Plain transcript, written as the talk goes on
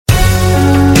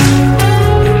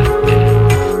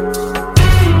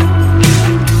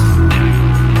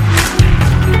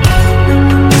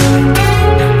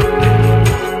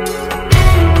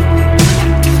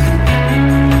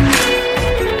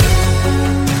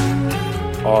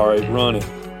All right, running.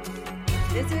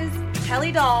 This is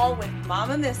Kelly Doll with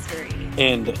Mama Mystery.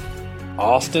 And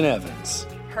Austin Evans.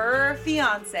 Her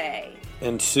fiance.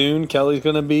 And soon Kelly's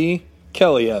going to be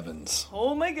Kelly Evans.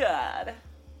 Oh my God.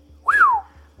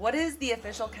 What is the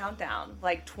official countdown?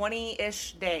 Like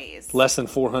 20-ish days. Less than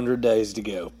 400 days to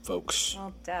go, folks.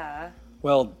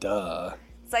 Well, duh.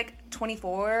 It's like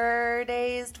 24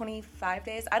 days, 25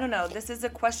 days. I don't know. This is a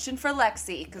question for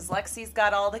Lexi, because Lexi's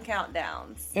got all the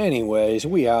countdowns. Anyways,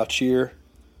 we out here.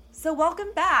 So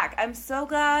welcome back. I'm so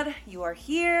glad you are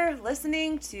here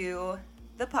listening to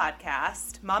the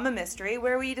podcast, Mama Mystery,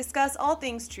 where we discuss all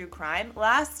things true crime.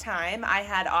 Last time, I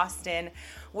had Austin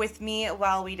with me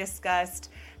while we discussed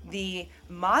the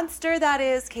monster that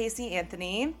is Casey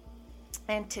Anthony.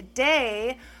 And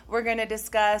today, we're going to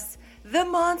discuss the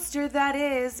monster that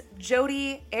is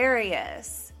Jodi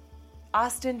Arias.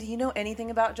 Austin, do you know anything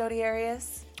about Jodi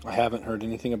Arias? I haven't heard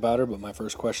anything about her, but my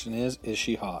first question is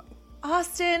she hot?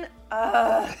 Austin,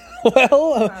 Well,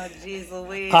 oh, jeez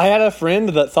Louise. I had a friend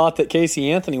that thought that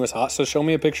Casey Anthony was hot, so show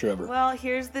me a picture of her. Well,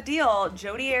 here's the deal.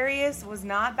 Jodi Arias was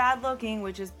not bad looking,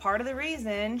 which is part of the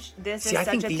reason this is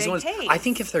such a big taste. I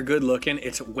think if they're good looking,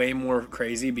 it's way more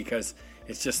crazy because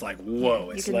it's just like,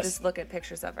 whoa. You can just look at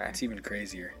pictures of her. It's even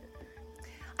crazier.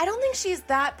 I don't think she's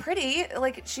that pretty.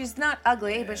 Like, she's not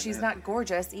ugly, but she's not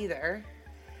gorgeous either.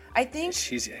 I think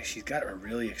she's got a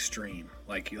really extreme.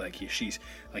 She's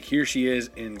here she is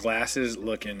in glasses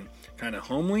looking kind of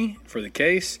homely for the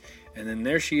case, and then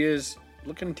there she is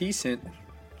looking decent,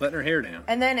 letting her hair down.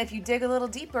 And then if you dig a little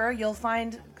deeper, you'll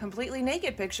find completely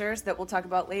naked pictures that we'll talk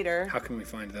about later. How can we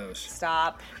find those?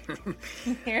 Stop.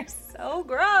 You're so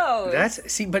gross.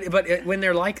 But when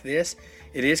they're like this,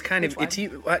 it is kind of it's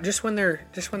just when they're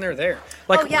there.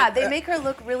 Like, they make her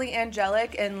look really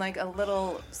angelic and like a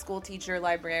little school teacher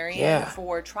librarian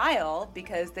for trial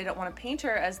because they don't want to paint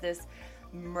her as this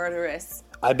murderous.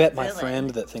 I bet my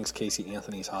friend that thinks Casey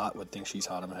Anthony's hot would think she's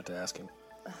hot. I'm gonna have to ask him.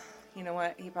 You know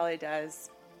what? He probably does.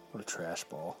 What a trash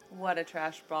ball. What a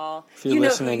trash ball. If you're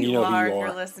listening, you know who you are. If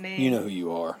you're listening. You know who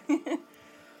you are.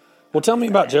 Well, tell me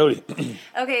about Jodi.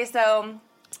 Okay, so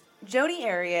Jodi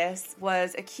Arias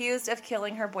was accused of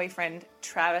killing her boyfriend,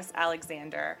 Travis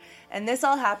Alexander. And this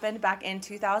all happened back in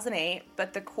 2008,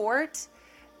 but the court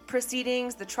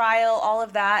proceedings, the trial, all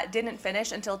of that didn't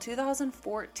finish until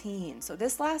 2014. So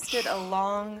this lasted a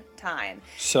long time.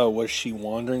 So was she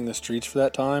wandering the streets for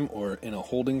that time or in a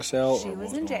holding cell? She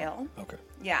was in jail. Okay.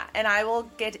 Yeah, and I will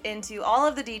get into all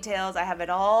of the details. I have it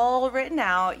all written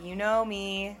out. You know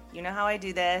me. You know how I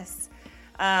do this.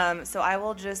 So I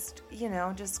will just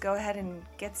go ahead and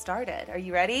get started. Are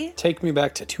you ready? Take me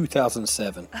back to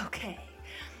 2007. Okay.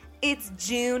 It's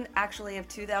June, actually, of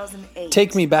 2008.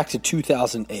 Take me back to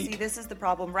 2008. See, this is the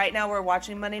problem. Right now, we're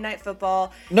watching Monday Night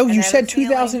Football. No, you said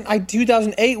 2000.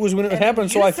 2008 was when it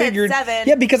happened, so I figured. 7.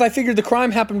 Yeah, because I figured the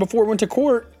crime happened before it went to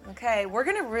court. Okay, we're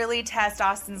gonna really test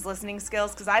Austin's listening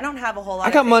skills because I don't have a whole lot.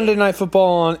 I got Monday Night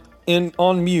Football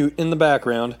on mute in the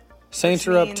background. Saints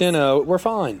are up 10-0. We're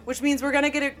fine. Which means we're gonna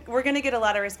get a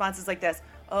lot of responses like this.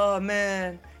 Oh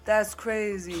man. That's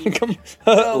crazy.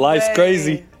 Life's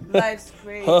crazy. Life's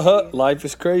crazy. Life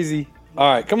is crazy.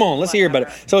 All right, come on. Let's hear about it.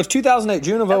 So it's 2008,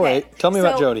 June of 08. Tell me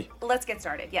about Jodi. Let's get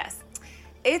started. Yes.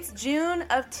 It's June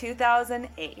of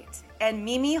 2008, and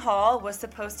Mimi Hall was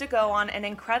supposed to go on an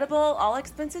incredible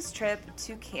all-expenses trip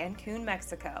to Cancun,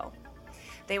 Mexico.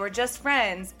 They were just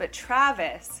friends, but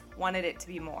Travis wanted it to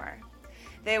be more.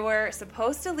 They were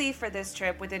supposed to leave for this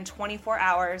trip within 24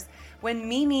 hours when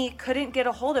Mimi couldn't get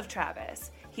a hold of Travis.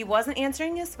 He wasn't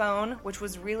answering his phone, which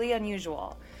was really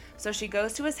unusual. So she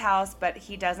goes to his house, but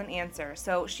he doesn't answer.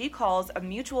 So she calls a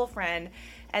mutual friend,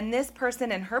 and this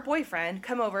person and her boyfriend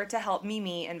come over to help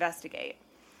Mimi investigate.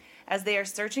 As they are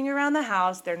searching around the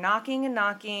house, they're knocking and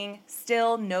knocking.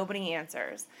 Still, nobody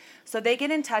answers. So they get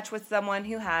in touch with someone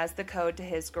who has the code to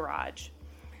his garage.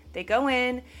 They go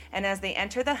in, and as they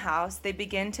enter the house, they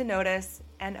begin to notice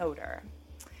an odor.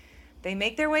 They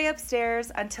make their way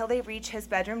upstairs until they reach his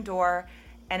bedroom door,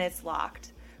 and it's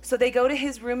locked. So they go to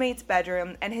his roommate's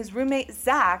bedroom, and his roommate,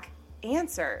 Zach,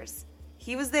 answers.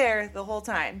 He was there the whole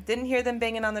time. Didn't hear them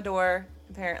banging on the door.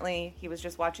 Apparently, he was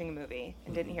just watching a movie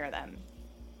and didn't hear them.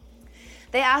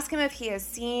 They ask him if he has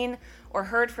seen or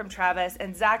heard from Travis,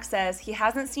 and Zach says he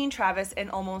hasn't seen Travis in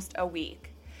almost a week.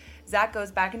 Zach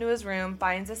goes back into his room,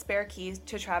 finds a spare key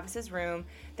to Travis's room.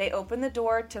 They open the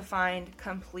door to find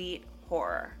complete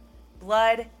horror.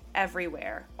 Blood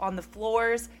everywhere. On the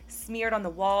floors, smeared on the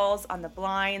walls, on the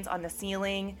blinds, on the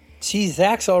ceiling. See,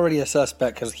 Zach's already a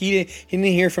suspect because he didn't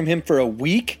hear from him for a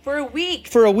week. For a week.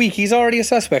 For a week. He's already a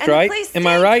suspect, and right? Am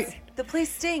I right? The place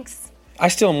stinks. I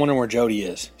still am wondering where Jody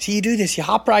is. See, you do this. You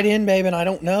hop right in, babe, and I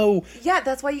don't know. Yeah,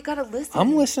 that's why you gotta listen.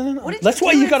 I'm listening. That's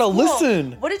why you gotta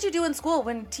listen. What did you do in school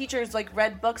when teachers like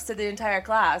read books to the entire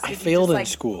class? I failed in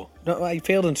school. No, I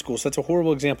failed in school, so that's a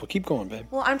horrible example. Keep going, babe.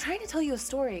 Well, I'm trying to tell you a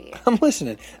story. I'm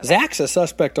listening. Okay. Zach's a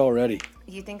suspect already.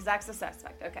 You think Zach's a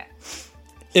suspect? Okay.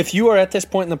 If you are at this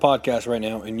point in the podcast right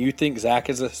now and you think Zach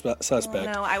is a suspect...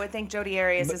 Well, no, I would think Jodi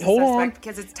Arias is a hold suspect on.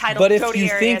 because it's titled But if Jodi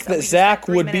you Arias, think that Zach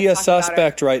would be a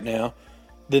suspect right now,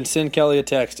 then send Kelly a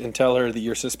text and tell her that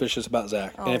you're suspicious about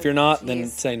Zach. And if you're not, then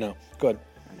say no. Go ahead.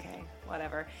 Okay,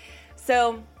 whatever.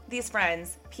 So these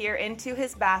friends peer into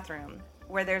his bathroom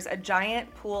where there's a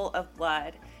giant pool of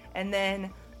blood. And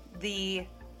then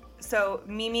So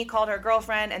Mimi called her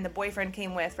girlfriend and the boyfriend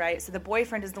came with, right? So the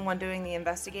boyfriend is the one doing the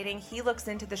investigating. He looks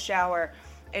into the shower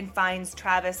and finds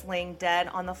Travis laying dead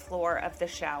on the floor of the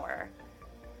shower.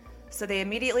 So they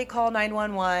immediately call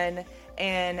 911,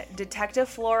 and Detective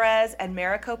Flores and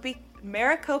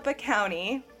Maricopa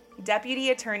County Deputy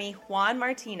Attorney Juan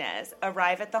Martinez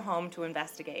arrive at the home to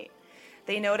investigate.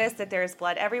 They notice that there's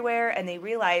blood everywhere, and they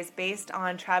realize, based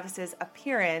on Travis's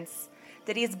appearance,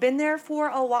 that he's been there for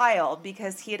a while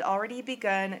because he had already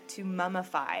begun to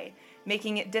mummify,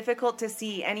 making it difficult to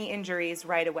see any injuries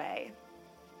right away.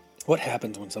 What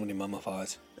happens when somebody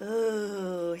mummifies?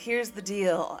 Ooh, here's the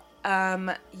deal.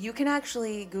 You can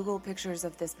actually Google pictures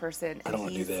of this person. I don't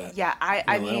want to do that. Yeah, I mean,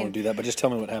 I don't want to do that, but just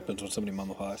tell me what happens when somebody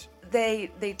mummifies.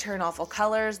 They turn awful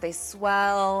colors, they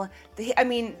swell.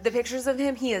 The pictures of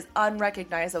him, he is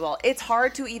unrecognizable. It's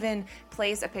hard to even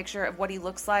place a picture of what he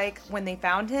looks like when they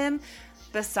found him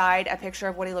beside a picture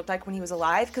of what he looked like when he was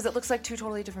alive, because it looks like two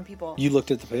totally different people. You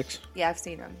looked at the pics? Yeah, I've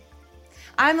seen them.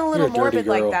 I'm a little morbid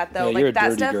like that, though. Yeah, like you're a that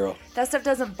dirty stuff. Girl. That stuff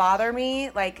doesn't bother me.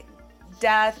 Like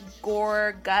death,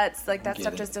 gore, guts. Like that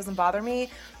stuff just doesn't bother me.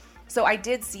 So I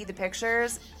did see the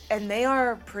pictures, and they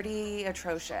are pretty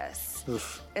atrocious.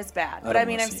 Oof. It's bad, but I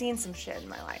mean, I've seen some shit in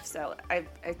my life, so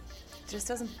it just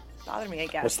doesn't bother me. I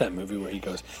guess. What's that movie where he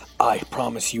goes, "I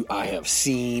promise you, I have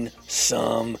seen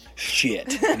some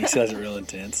shit," and he says it real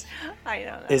intense? I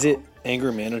don't know. Is it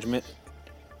Anger Management?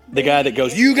 The guy that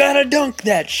goes, "You gotta dunk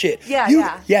that shit."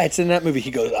 Yeah. Yeah, it's in that movie.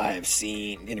 He goes, "I have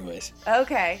seen." Anyways.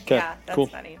 Okay. Yeah, that's cool.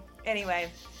 funny. Anyway.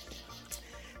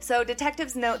 So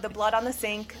detectives note the blood on the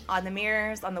sink, on the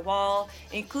mirrors, on the wall,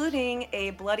 including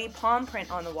a bloody palm print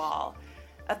on the wall.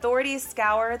 Authorities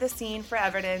scour the scene for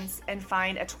evidence and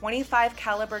find a .25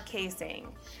 caliber casing.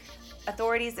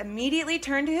 Authorities immediately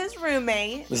turn to his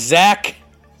roommate. Zach.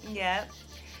 Yep.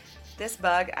 This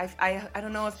bug, I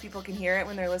don't know if people can hear it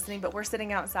when they're listening, but we're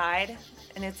sitting outside,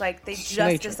 and it's like they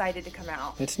just decided to come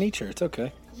out. It's nature. It's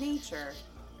okay. Nature.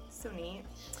 So neat.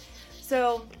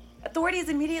 So authorities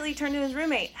immediately turned to his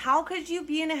roommate. How could you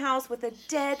be in a house with a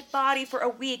dead body for a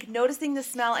week, noticing the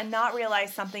smell and not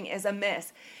realize something is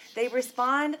amiss? They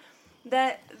respond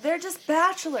that they're just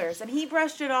bachelors, and he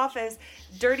brushed it off as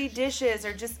dirty dishes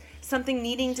or just something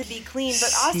needing to be clean.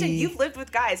 But Austin, you've lived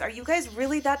with guys. Are you guys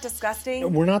really that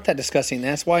disgusting? We're not that disgusting.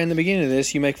 That's why in the beginning of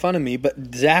this you make fun of me, but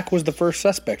Zach was the first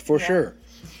suspect for sure.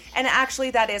 And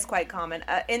actually, that is quite common.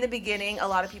 In the beginning, a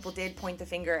lot of people did point the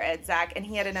finger at Zach, and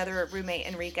he had another roommate,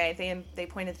 Enrique. They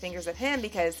pointed fingers at him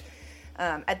because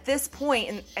at this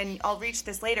point, and I'll reach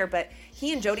this later, but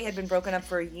he and Jodi had been broken up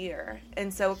for a year.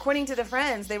 And so according to the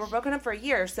friends, they were broken up for a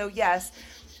year. So yes,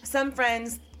 some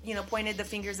friends, pointed the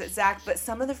fingers at Zach, but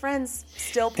some of the friends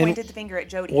still pointed the finger at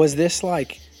Jodi. Was this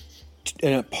like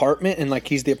an apartment and like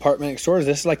he's the apartment next door? Is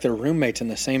this like their roommates in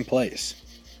the same place?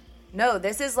 No,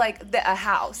 this is like a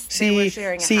house. They were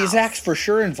sharing a house. Zach's for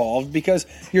sure involved because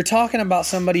you're talking about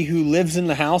somebody who lives in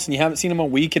the house and you haven't seen him a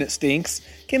week and it stinks.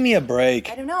 Give me a break.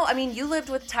 I don't know. I mean, you lived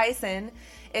with Tyson.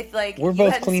 If we're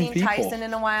both clean people. Tyson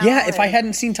in a while. Yeah, if I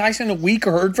hadn't seen Tyson in a week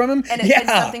or heard from him, and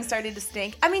something started to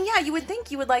stink. I mean, yeah, you would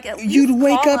think you would at least you'd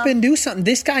wake up and do something.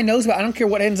 This guy knows about. I don't care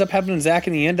what ends up happening to Zach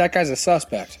in the end. That guy's a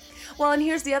suspect. Well, and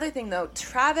here's the other thing, though.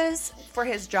 Travis, for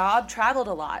his job, traveled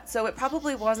a lot. So it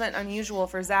probably wasn't unusual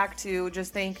for Zach to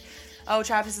just think, oh,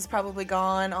 Travis is probably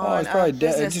gone on a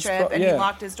business trip, and he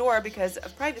locked his door because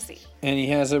of privacy. And he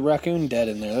has a raccoon dead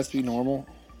in there. That's be normal.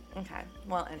 Okay.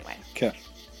 Well, anyway. Okay.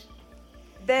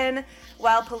 Then,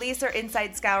 while police are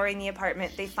inside scouring the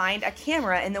apartment, they find a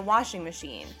camera in the washing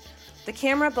machine. The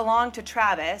camera belonged to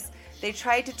Travis. They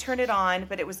tried to turn it on,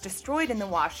 but it was destroyed in the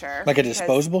washer. Like a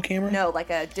disposable camera? No,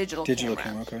 like a digital camera. Digital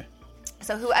camera, okay.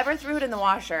 So whoever threw it in the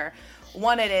washer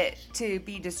wanted it to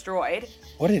be destroyed.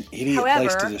 What an idiot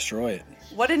place to destroy it.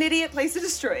 What an idiot place to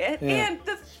destroy it. Yeah. And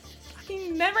the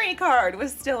fucking memory card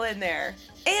was still in there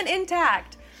and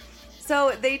intact.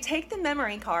 So they take the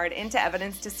memory card into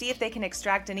evidence to see if they can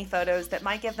extract any photos that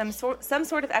might give them some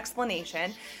sort of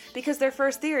explanation, because their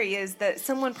first theory is that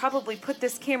someone probably put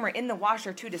this camera in the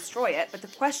washer to destroy it, but the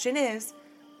question is,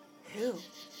 who?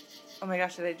 Oh my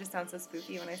gosh, did I just sound so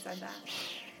spooky when I said that?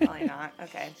 Probably not.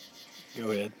 Okay.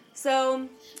 Go ahead. So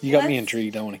you got me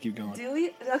intrigued. I want to keep going. Do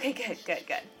we? Okay,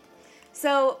 good.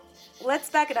 So let's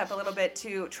back it up a little bit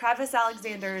to Travis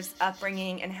Alexander's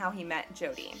upbringing and how he met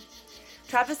Jodi.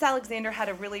 Travis Alexander had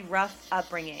a really rough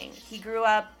upbringing. He grew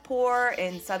up poor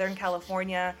in Southern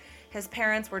California. His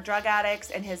parents were drug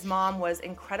addicts, and his mom was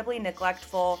incredibly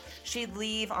neglectful. She'd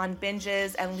leave on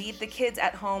binges and leave the kids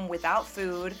at home without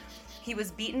food. He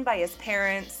was beaten by his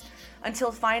parents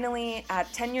until finally,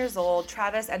 at 10 years old,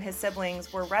 Travis and his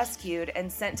siblings were rescued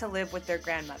and sent to live with their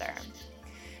grandmother.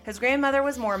 His grandmother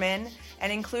was Mormon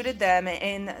and included them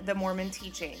in the Mormon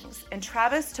teachings. And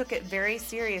Travis took it very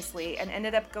seriously and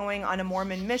ended up going on a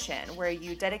Mormon mission where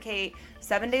you dedicate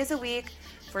 7 days a week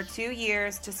for 2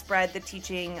 years to spread the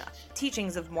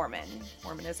teachings of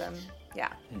Mormonism. Yeah.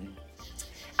 Mm-hmm.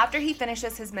 After he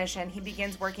finishes his mission, he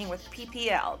begins working with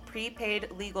PPL,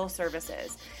 Prepaid Legal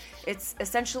Services. It's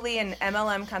essentially an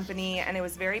MLM company, and it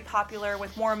was very popular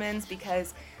with Mormons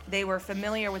because they were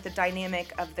familiar with the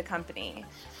dynamic of the company.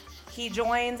 He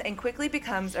joins and quickly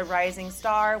becomes a rising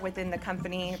star within the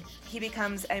company. He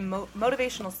becomes a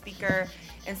motivational speaker,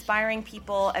 inspiring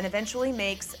people, and eventually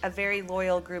makes a very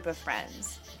loyal group of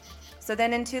friends. So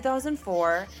then in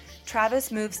 2004,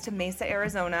 Travis moves to Mesa,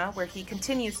 Arizona, where he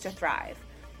continues to thrive.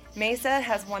 Mesa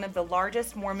has one of the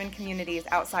largest Mormon communities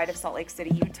outside of Salt Lake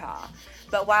City, Utah.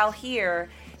 But while here,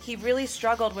 he really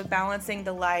struggled with balancing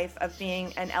the life of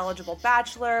being an eligible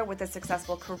bachelor with a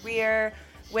successful career,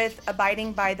 with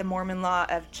abiding by the Mormon law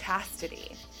of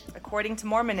chastity. According to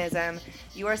Mormonism,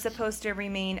 you are supposed to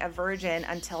remain a virgin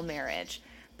until marriage.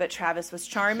 But Travis was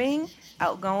charming,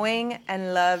 outgoing,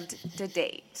 and loved to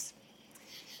date.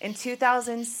 In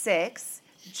 2006,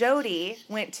 Jodi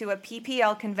went to a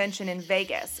PPL convention in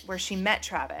Vegas where she met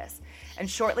Travis. And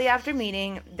shortly after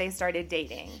meeting, they started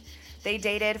dating. They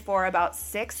dated for about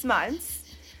 6 months.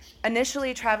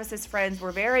 Initially, Travis's friends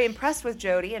were very impressed with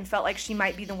Jodi and felt like she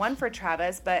might be the one for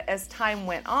Travis, but as time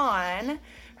went on,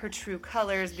 her true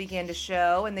colors began to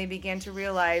show, and they began to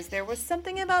realize there was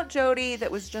something about Jodi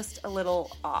that was just a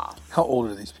little off. How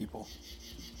old are these people?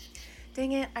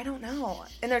 Dang it, I don't know.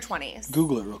 In their 20s.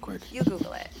 Google it real quick. You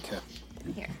Google it. Okay.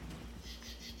 Here.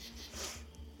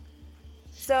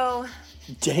 So.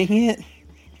 Dang it.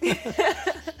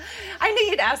 I knew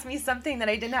you'd ask me something that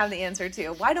I didn't have the answer to.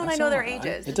 Why don't I know their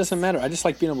ages? It doesn't matter. I just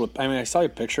like being able to... I mean, I saw a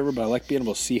picture of her, but I like being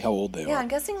able to see how old they are. Yeah, I'm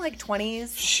guessing like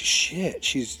 20s. Shit,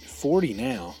 she's 40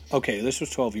 now. Okay, this was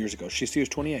 12 years ago. She was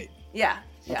 28. Yeah.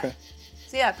 Okay.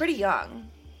 So yeah, pretty young.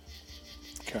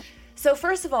 Okay. So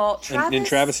first of all, Travis... And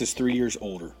Travis is 3 years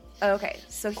older. Okay,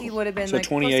 so he would have been so like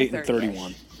 28 close to 30-ish. and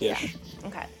 31. Yeah.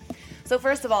 Okay. So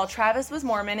first of all, Travis was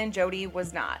Mormon and Jodi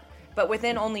was not. But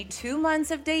within only 2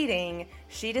 months of dating,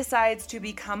 she decides to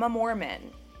become a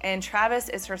Mormon, and Travis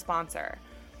is her sponsor.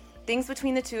 Things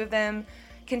between the two of them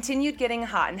continued getting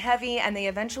hot and heavy, and they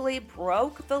eventually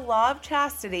broke the law of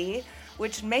chastity,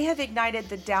 which may have ignited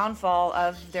the downfall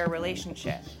of their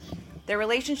relationship. Their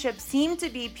relationship seemed to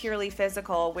be purely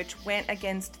physical, which went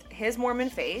against his Mormon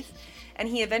faith, and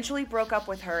he eventually broke up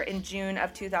with her in June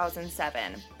of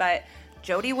 2007. But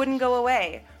Jodi wouldn't go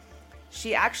away.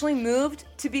 She actually moved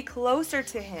to be closer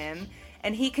to him,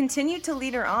 and he continued to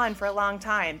lead her on for a long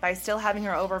time by still having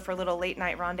her over for little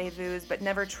late-night rendezvous, but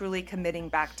never truly committing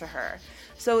back to her.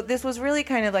 So this was really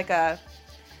kind of like a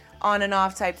on and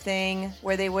off type thing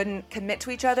where they wouldn't commit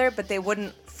to each other, but they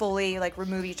wouldn't fully like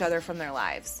remove each other from their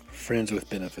lives. Friends with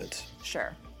benefits.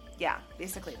 Sure. Yeah,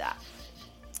 basically that.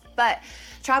 But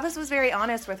Travis was very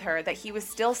honest with her that he was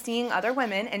still seeing other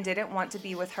women and didn't want to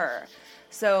be with her.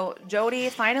 So Jodi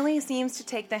finally seems to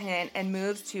take the hint and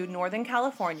moves to Northern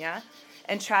California,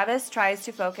 and Travis tries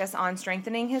to focus on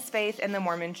strengthening his faith in the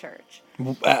Mormon church.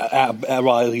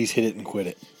 Well, he's hit it and quit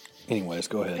it. Anyways,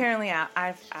 go ahead. Apparently,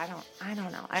 I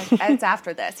don't know. It's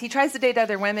after this. He tries to date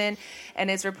other women, and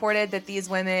it's reported that these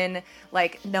women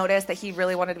noticed that he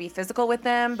really wanted to be physical with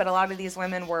them, but a lot of these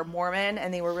women were Mormon,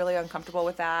 and they were really uncomfortable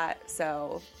with that.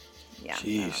 So, yeah.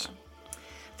 Jeez.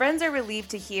 Friends are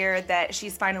relieved to hear that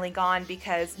she's finally gone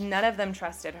because none of them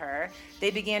trusted her.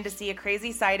 They began to see a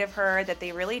crazy side of her that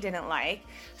they really didn't like.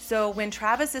 So when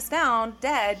Travis is found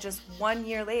dead just 1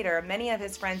 year later, many of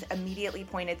his friends immediately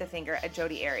pointed the finger at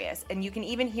Jodi Arias. And you can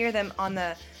even hear them on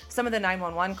some of the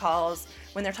 911 calls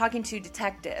when they're talking to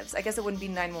detectives. I guess it wouldn't be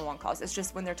 911 calls. It's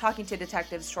just when they're talking to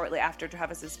detectives shortly after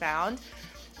Travis is found,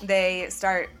 they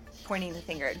start pointing the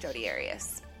finger at Jodi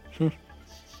Arias.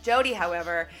 Jody,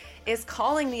 however, is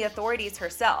calling the authorities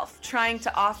herself, trying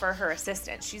to offer her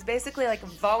assistance. She's basically like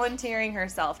volunteering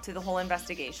herself to the whole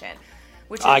investigation.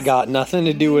 Which is I got nothing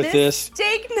to do with this.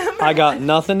 Mistake number I got one.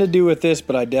 nothing to do with this,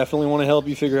 but I definitely want to help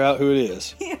you figure out who it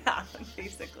is. Yeah,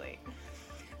 basically.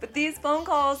 But these phone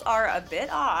calls are a bit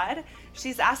odd.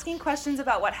 She's asking questions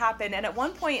about what happened, and at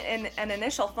one point in an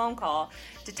initial phone call,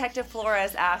 Detective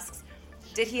Flores asks,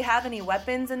 "Did he have any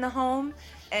weapons in the home?"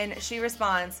 And she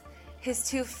responds, "His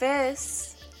 2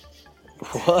 fists."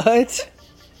 What?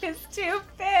 His 2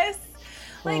 fists.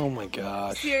 Like, oh my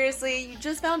gosh. seriously, you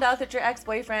just found out that your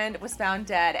ex-boyfriend was found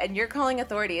dead, and you're calling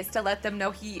authorities to let them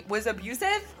know he was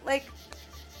abusive? Like,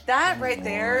 that right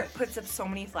there puts up so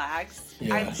many flags.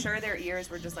 Yeah. I'm sure their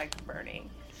ears were just, like, burning.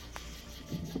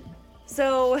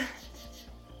 So,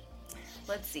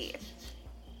 let's see.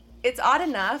 It's odd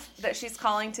enough that she's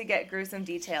calling to get gruesome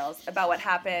details about what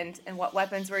happened and what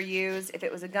weapons were used, if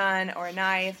it was a gun or a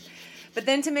knife. But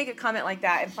then to make a comment like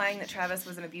that, implying that Travis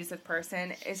was an abusive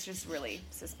person, is just really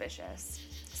suspicious.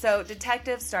 So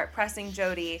detectives start pressing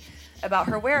Jody about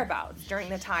her whereabouts during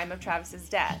the time of Travis's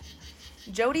death.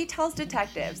 Jody tells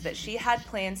detectives that she had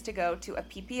plans to go to a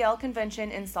PPL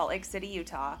convention in Salt Lake City,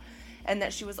 Utah, and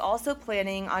that she was also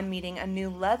planning on meeting a new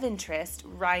love interest,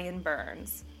 Ryan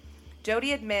Burns.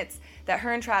 Jody admits that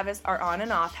her and Travis are on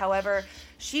and off. However,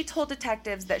 she told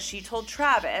detectives that she told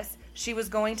Travis she was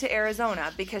going to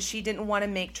Arizona because she didn't want to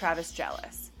make Travis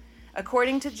jealous.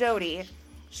 According to Jody,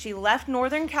 she left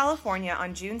Northern California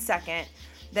on June 2nd,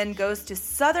 then goes to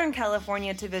Southern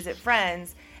California to visit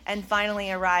friends, and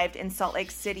finally arrived in Salt Lake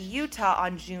City, Utah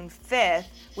on June 5th,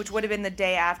 which would have been the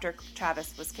day after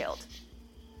Travis was killed.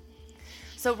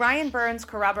 So Ryan Burns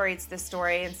corroborates this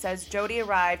story and says Jody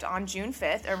arrived on June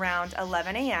 5th around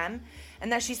 11 a.m.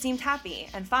 and that she seemed happy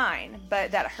and fine,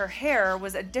 but that her hair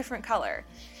was a different color.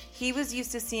 He was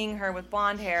used to seeing her with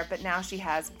blonde hair, but now she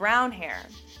has brown hair.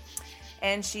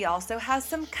 And she also has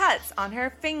some cuts on her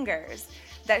fingers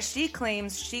that she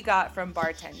claims she got from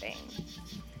bartending.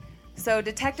 So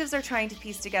detectives are trying to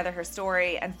piece together her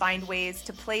story and find ways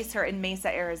to place her in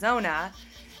Mesa, Arizona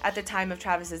at the time of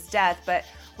Travis's death, but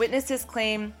witnesses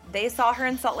claim they saw her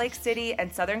in Salt Lake City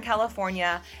and Southern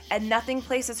California, and nothing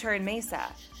places her in Mesa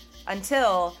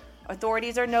until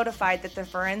authorities are notified that the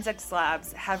forensics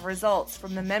labs have results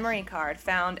from the memory card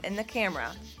found in the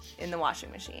camera in the washing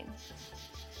machine.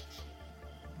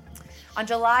 On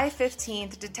July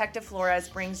 15th, Detective Flores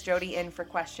brings Jody in for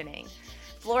questioning.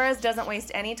 Flores doesn't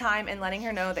waste any time in letting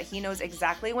her know that he knows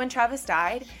exactly when Travis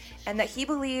died and that he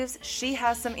believes she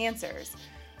has some answers.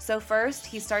 So first,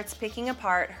 he starts picking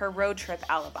apart her road trip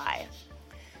alibi.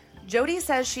 Jody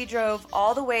says she drove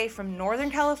all the way from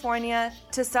Northern California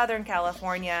to Southern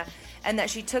California and that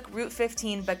she took Route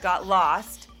 15 but got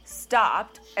lost,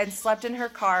 stopped, and slept in her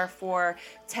car for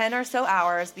 10 or so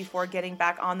hours before getting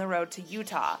back on the road to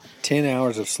Utah. 10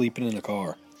 hours of sleeping in the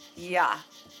car. Yeah.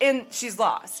 And she's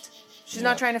lost. She's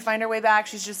not trying to find her way back.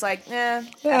 She's just like, yeah,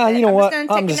 you know what?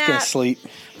 I'm just going to sleep.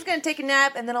 I'm just going to take a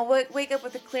nap, and then I'll wake up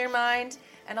with a clear mind,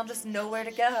 and I'll just know where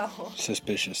to go.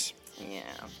 Suspicious. Yeah.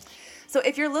 So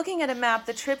if you're looking at a map,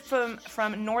 the trip from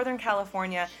Northern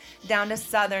California down to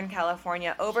Southern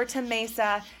California, over to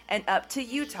Mesa, and up to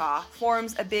Utah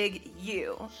forms a big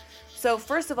U. So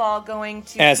first of all, going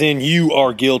to... As in, you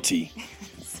are guilty.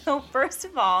 So first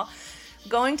of all,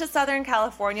 going to Southern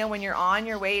California when you're on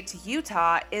your way to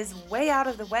Utah is way out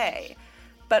of the way.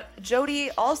 But Jody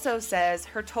also says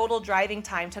her total driving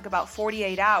time took about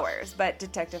 48 hours. But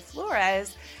Detective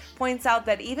Flores points out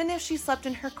that even if she slept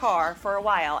in her car for a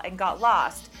while and got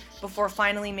lost before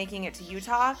finally making it to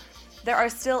Utah, there are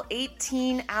still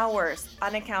 18 hours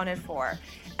unaccounted for.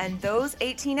 And those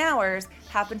 18 hours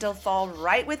happen to fall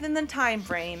right within the time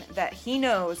frame that he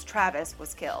knows Travis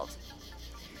was killed.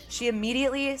 She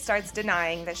immediately starts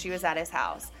denying that she was at his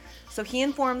house. So he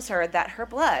informs her that her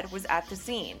blood was at the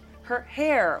scene. Her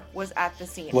hair was at the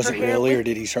scene. Was it really, or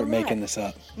did he start making this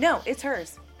up? No, it's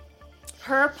hers.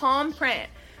 Her palm print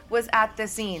was at the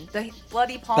scene. The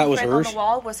bloody palm print on the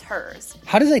wall was hers.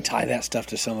 How do they tie that stuff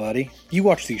to somebody? You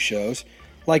watch these shows.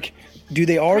 Like, do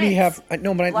they already have...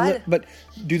 No, but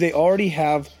do they already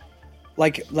have...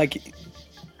 Like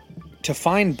to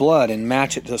find blood and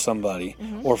match it to somebody,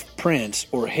 or prints,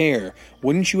 or hair,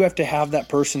 wouldn't you have to have that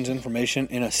person's information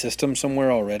in a system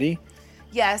somewhere already?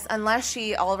 Yes, unless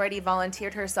she already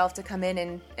volunteered herself to come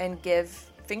in and give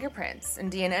fingerprints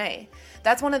and DNA.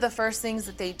 That's one of the first things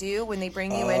that they do when they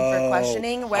bring you in for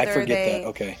questioning. Whether I forget that.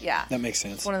 Okay. Yeah. That makes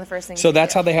sense. It's one of the first things. So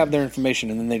that's how they have their information,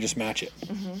 and then they just match it.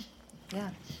 Mm-hmm. Yeah.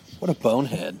 What a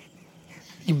bonehead.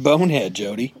 You bonehead,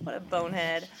 Jody. What a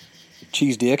bonehead.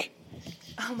 Cheese dick.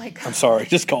 Oh my God. I'm sorry,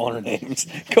 just calling her names.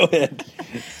 Go ahead.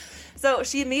 So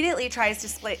she immediately tries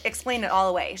to explain it all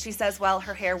away. She says, well,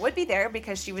 her hair would be there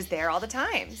because she was there all the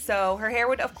time. So her hair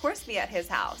would, of course, be at his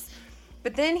house.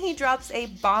 But then he drops a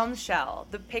bombshell,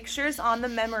 the pictures on the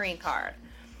memory card.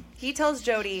 He tells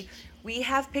Jodi, we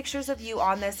have pictures of you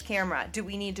on this camera. Do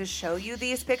we need to show you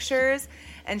these pictures?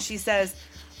 And she says,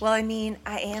 well, I mean,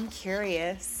 I am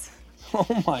curious.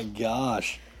 Oh my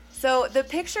gosh. So the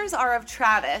pictures are of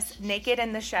Travis naked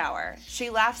in the shower.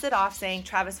 She laughs it off, saying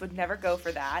Travis would never go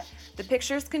for that. The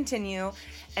pictures continue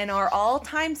and are all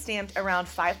time-stamped around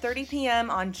 5:30 p.m.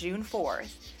 on June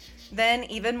 4th. Then,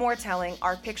 even more telling,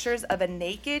 are pictures of a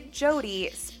naked Jodi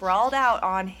sprawled out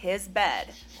on his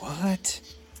bed. What?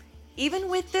 Even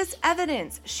with this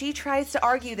evidence, she tries to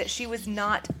argue that she was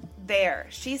not there.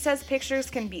 She says pictures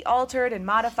can be altered and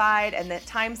modified and that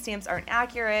timestamps aren't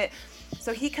accurate.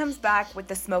 So he comes back with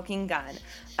the smoking gun,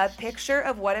 a picture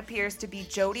of what appears to be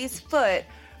Jodi's foot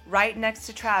right next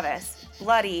to Travis,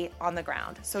 bloody on the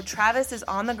ground. So Travis is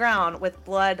on the ground with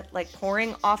blood like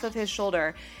pouring off of his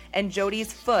shoulder, and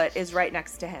Jodi's foot is right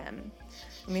next to him.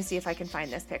 Let me see if I can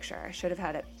find this picture. I should have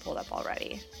had it pulled up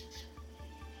already.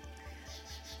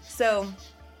 So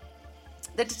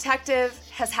the detective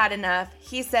has had enough.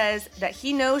 He says that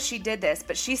he knows she did this,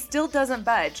 but she still doesn't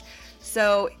budge.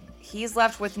 So he's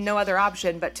left with no other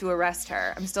option but to arrest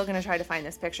her. I'm still going to try to find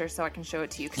this picture so I can show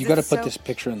it to you. You got to put this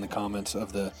picture in the comments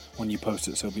of the when you post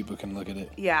it so people can look at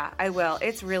it. Yeah, I will.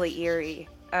 It's really eerie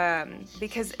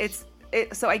because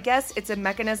so I guess it's a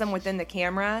mechanism within the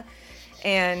camera,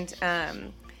 and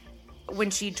when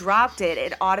she dropped it,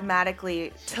 it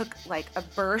automatically took like a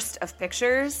burst of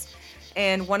pictures,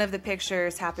 and one of the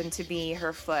pictures happened to be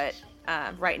her foot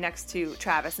right next to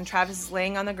Travis, and Travis is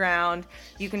laying on the ground.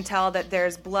 You can tell that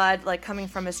there's blood like coming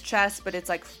from his chest, but it's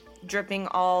like dripping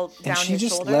all down his shoulder. And she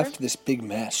just left this big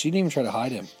mess. She didn't even try to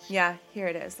hide him. Yeah, here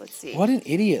it is. Let's see. What an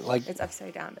idiot! Like it's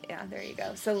upside down, but yeah, there you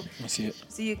go. So let me see it.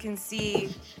 So you can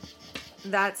see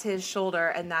that's his shoulder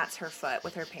and that's her foot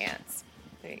with her pants.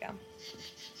 There you go.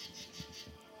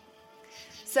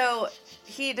 So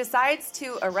he decides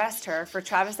to arrest her for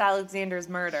Travis Alexander's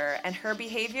murder, and her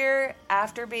behavior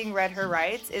after being read her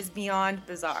rights is beyond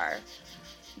bizarre.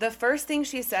 The first thing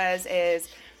she says is,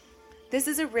 "This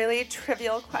is a really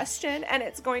trivial question, and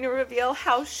it's going to reveal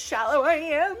how shallow I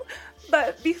am,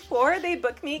 but before they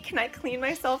book me, can I clean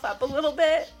myself up a little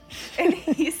bit?" And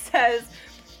he says,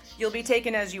 "You'll be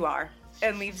taken as you are,"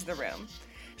 and leaves the room.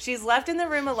 She's left in the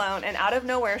room alone, and out of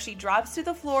nowhere, she drops to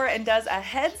the floor and does a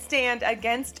headstand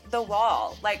against the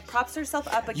wall, like props herself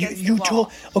up against the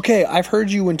wall. Okay, I've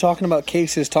heard you when talking about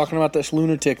cases, talking about this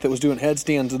lunatic that was doing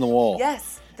headstands in the wall.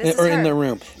 Yes, in the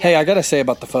room. Yeah. Hey, I gotta say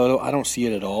about the photo, I don't see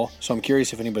it at all, so I'm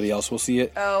curious if anybody else will see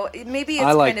it. Oh, maybe it's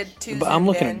kind of too. But I'm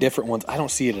looking at different ones. I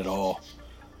don't see it at all.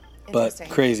 But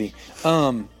crazy.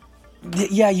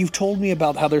 Yeah, you've told me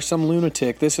about how there's some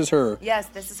lunatic. This is her. Yes,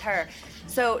 this is her.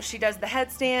 So she does the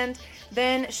headstand,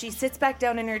 then she sits back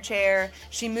down in her chair.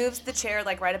 She moves the chair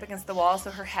like right up against the wall,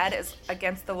 so her head is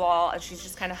against the wall, and she's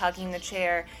just kind of hugging the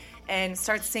chair and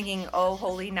starts singing "Oh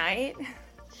Holy Night."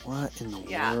 What in the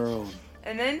world?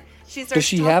 And then she starts. Does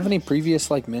she have any previous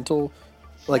mental,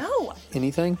 no,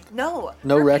 anything? No.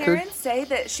 No her record? Her parents say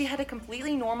that she had a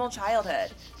completely normal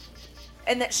childhood,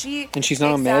 and that she and she's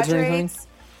not on meds or anything.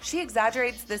 She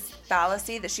exaggerates this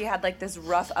fallacy that she had this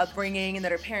rough upbringing and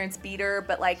that her parents beat her,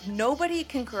 but nobody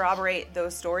can corroborate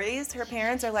those stories. Her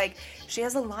parents are she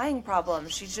has a lying problem.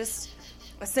 She's just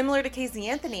similar to Casey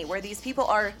Anthony, where these people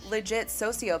are legit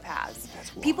sociopaths.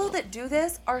 People that do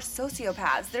this are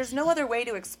sociopaths. There's no other way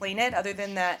to explain it other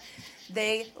than that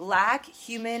they lack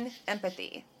human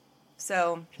empathy.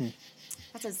 So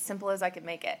that's as simple as I could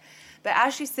make it. But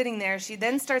as she's sitting there, she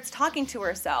then starts talking to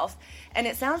herself, and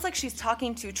it sounds like she's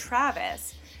talking to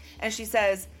Travis. And she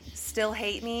says, "Still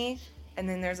hate me?" And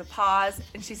then there's a pause,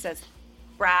 and she says,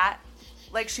 "Brat."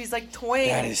 She's toying.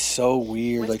 That is so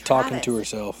weird, talking to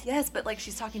herself. Yes, but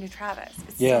she's talking to Travis.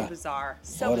 It's so bizarre.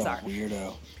 So what bizarre. A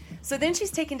weirdo. So then she's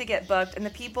taken to get booked, and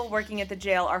the people working at the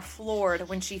jail are floored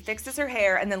when she fixes her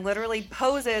hair and then literally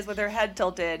poses with her head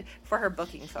tilted for her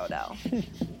booking photo.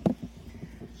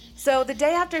 So the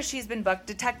day after she's been booked,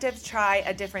 detectives try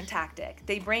a different tactic.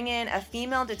 They bring in a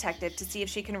female detective to see if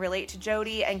she can relate to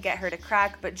Jodi and get her to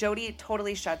crack, but Jodi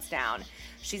totally shuts down.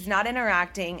 She's not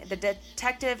interacting. The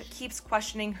detective keeps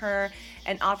questioning her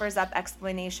and offers up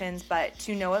explanations, but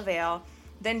to no avail.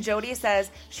 Then Jodi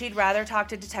says she'd rather talk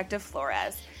to Detective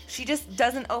Flores. She just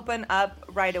doesn't open up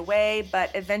right away, but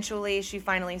eventually she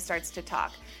finally starts to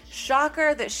talk.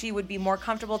 Shocker that she would be more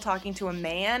comfortable talking to a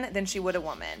man than she would a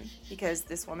woman, because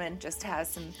this woman just has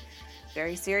some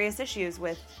very serious issues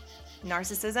with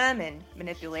narcissism and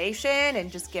manipulation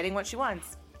and just getting what she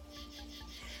wants.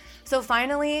 So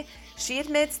finally, she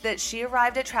admits that she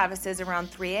arrived at Travis's around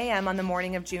 3 a.m. on the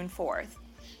morning of June 4th.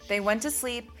 They went to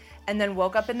sleep and then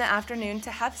woke up in the afternoon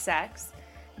to have sex.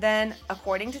 Then,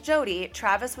 according to Jodi,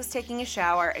 Travis was taking a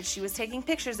shower and she was taking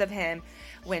pictures of him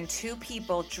when two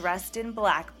people dressed in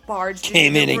black barged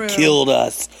Came into the in room. and killed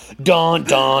us. Dun,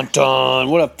 dun, dun.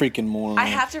 What a freaking moron. I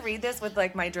have to read this with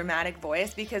like my dramatic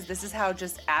voice because this is how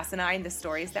just asinine the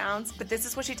story sounds. But this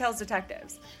is what she tells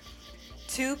detectives.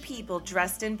 Two people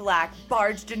dressed in black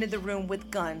barged into the room with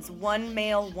guns, one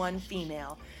male, one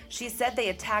female. She said they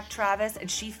attacked Travis and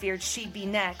she feared she'd be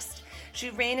next. She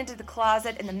ran into the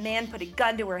closet and the man put a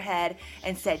gun to her head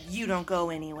and said, "You don't go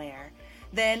anywhere."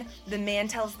 Then the man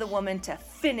tells the woman to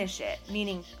finish it,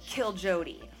 meaning kill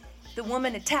Jodi. The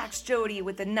woman attacks Jodi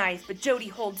with a knife, but Jodi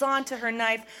holds on to her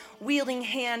knife, wielding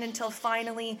hand until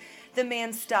finally the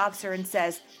man stops her and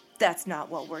says, "That's not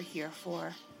what we're here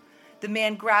for." The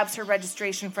man grabs her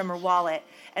registration from her wallet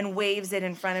and waves it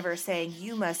in front of her, saying,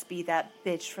 "You must be that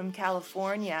bitch from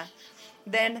California."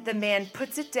 Then the man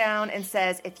puts it down and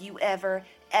says, "If you ever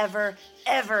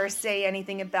say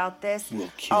anything about this,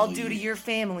 I'll do to your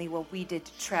family what we did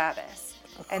to Travis."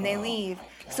 And they leave.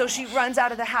 So she runs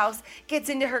out of the house, gets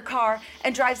into her car,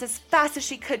 and drives as fast as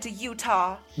she could to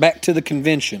Utah. Back to the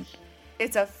convention.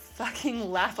 It's a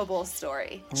fucking laughable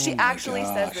story. She actually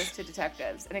says this to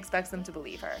detectives and expects them to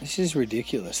believe her. This is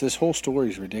ridiculous. This whole story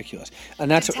is ridiculous.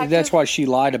 And that's Detective- why she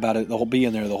lied about it, the whole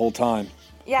being there the whole time.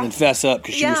 Yeah. And fess up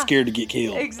because she was Yeah. scared to get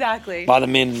killed. Exactly. By the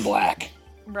men in black.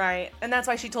 Right. And that's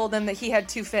why she told them that he had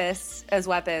two fists as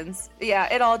weapons. Yeah,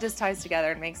 it all just ties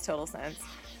together and makes total sense.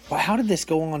 Well, how did this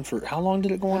go on for, how long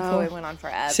did it go on Oh, for? it went on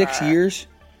forever. 6 years?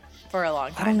 For a long I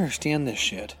don't time. understand this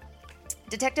shit.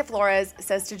 Detective Flores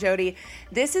says to Jodi,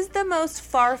 "This is the most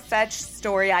far-fetched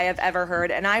story I have ever heard,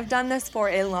 and I've done this for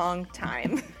a long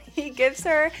time." He gives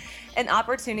her an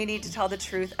opportunity to tell the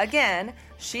truth again.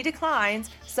 She declines,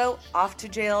 so off to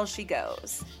jail she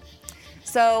goes.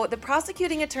 So the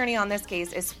prosecuting attorney on this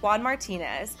case is Juan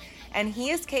Martinez, and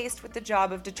he is cased with the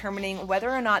job of determining whether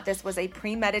or not this was a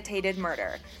premeditated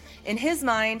murder. In his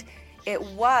mind, it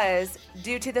was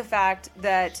due to the fact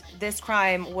that this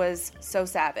crime was so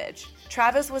savage.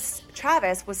 Travis was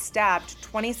stabbed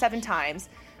 27 times,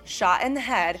 shot in the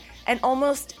head, and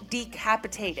almost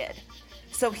decapitated.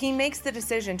 So he makes the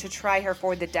decision to try her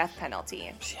for the death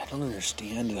penalty. See, I don't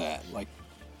understand that. Like,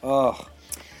 ugh.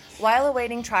 While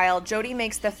awaiting trial, Jodi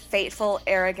makes the fateful,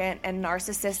 arrogant, and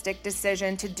narcissistic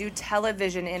decision to do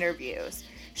television interviews.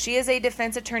 She is a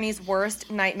defense attorney's worst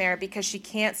nightmare because she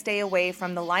can't stay away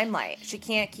from the limelight. She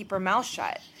can't keep her mouth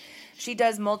shut. She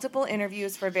does multiple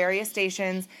interviews for various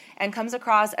stations and comes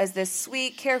across as this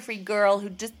sweet, carefree girl who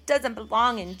just doesn't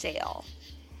belong in jail.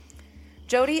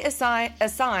 Jodi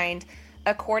assigned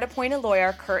a court-appointed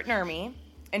lawyer, Kurt Nurmi,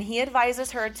 and he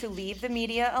advises her to leave the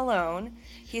media alone.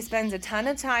 He spends a ton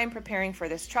of time preparing for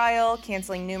this trial,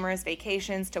 canceling numerous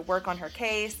vacations to work on her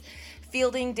case,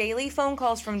 fielding daily phone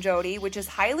calls from Jodi, which is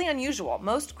highly unusual.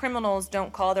 Most criminals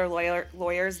don't call their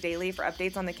lawyers daily for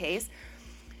updates on the case.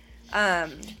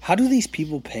 How do these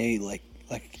people pay? Like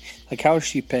how is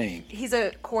she paying? He's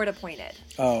a court-appointed.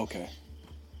 Oh, okay.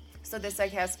 So this, I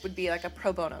guess, would be like a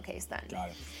pro bono case then. Got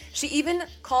it. She even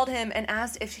called him and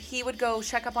asked if he would go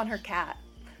check up on her cat.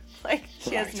 Like,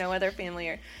 she has Right. no other family,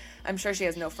 or I'm sure she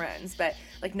has no friends, but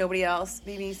like nobody else.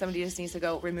 Maybe somebody just needs to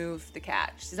go remove the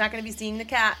cat. She's not going to be seeing the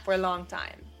cat for a long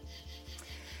time.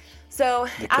 So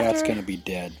The cat's gonna be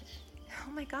dead,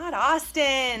 Oh my God,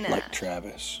 Austin! like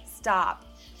Travis. Stop.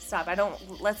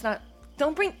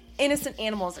 Don't bring innocent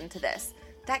animals into this.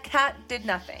 That cat did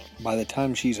nothing. By the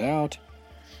time she's out,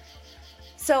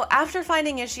 So after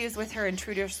finding issues with her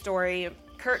intruder story,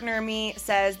 Kurt Nurmi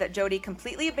says that Jodi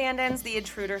completely abandons the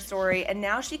intruder story, and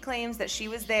now she claims that she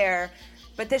was there,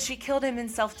 but that she killed him in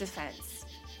self-defense.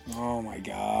 oh my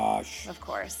gosh. Of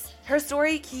course. Her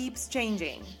story keeps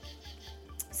changing.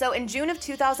 So in June of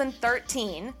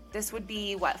 2013, this would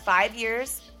be, 5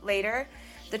 years later,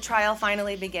 the trial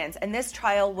finally begins. And this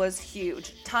trial was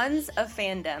huge. Tons of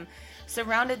fandom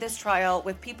surrounded this trial,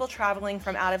 with people traveling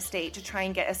from out of state to try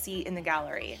and get a seat in the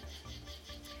gallery.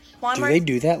 Do they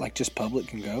do that? Like just public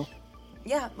can go?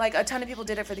 Yeah, like a ton of people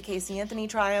did it for the Casey Anthony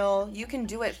trial. You can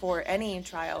do it for any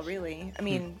trial, really. I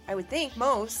mean, I would think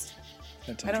most.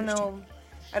 That's I don't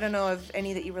know of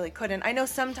any that you really couldn't. I know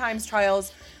sometimes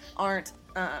trials aren't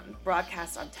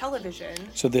broadcast on television.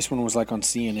 So this one was like on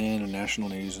CNN and national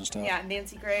news and stuff? Yeah,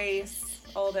 Nancy Grace,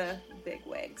 all the big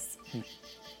wigs.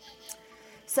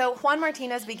 So Juan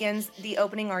Martinez begins the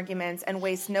opening arguments and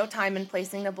wastes no time in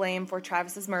placing the blame for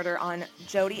Travis's murder on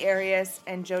Jodi Arias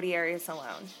and Jodi Arias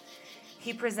alone.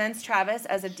 He presents Travis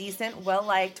as a decent,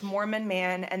 well-liked Mormon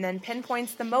man and then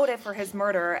pinpoints the motive for his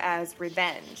murder as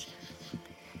revenge.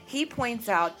 He points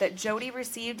out that Jodi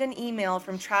received an email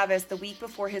from Travis the week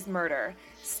before his murder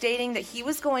stating that he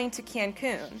was going to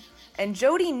Cancun, and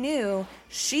Jodi knew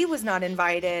she was not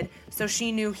invited, so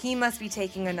she knew he must be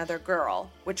taking another girl,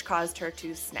 which caused her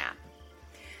to snap.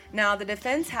 Now, the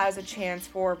defense has a chance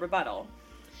for rebuttal.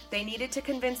 They needed to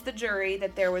convince the jury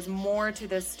that there was more to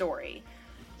this story.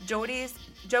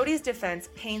 Jodi's defense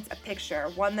paints a picture,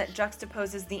 one that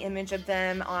juxtaposes the image of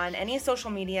them on any social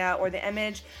media or the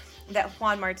image that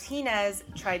Juan Martinez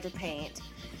tried to paint,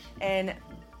 and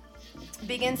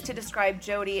begins to describe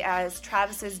Jodi as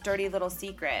Travis's dirty little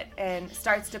secret and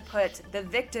starts to put the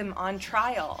victim on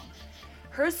trial.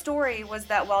 Her story was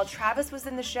that while Travis was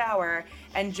in the shower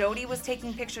and Jodi was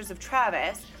taking pictures of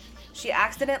Travis, she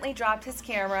accidentally dropped his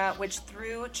camera, which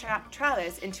threw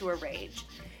Travis into a rage.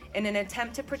 In an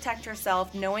attempt to protect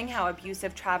herself, knowing how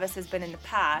abusive Travis has been in the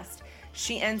past,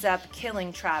 she ends up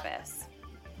killing Travis.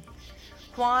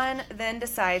 Juan then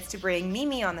decides to bring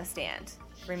Mimi on the stand.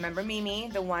 Remember Mimi,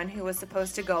 the one who was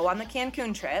supposed to go on the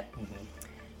Cancun trip? Mm-hmm.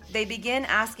 They begin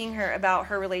asking her about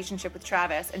her relationship with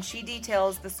Travis, and she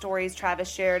details the stories Travis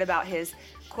shared about his,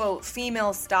 quote,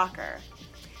 female stalker.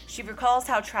 She recalls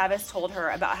how Travis told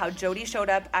her about how Jodi showed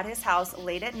up at his house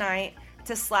late at night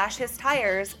to slash his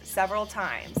tires several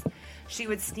times. She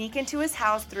would sneak into his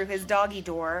house through his doggy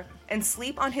door and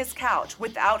sleep on his couch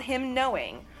without him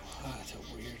knowing. Oh, that's a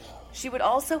weirdo. She would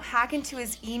also hack into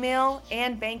his email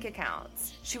and bank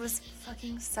accounts. She was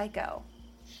fucking psycho.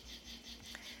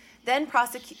 Then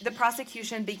the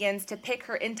prosecution begins to pick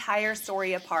her entire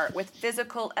story apart with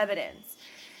physical evidence.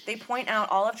 They point out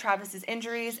all of Travis's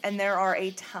injuries, and there are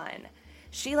a ton.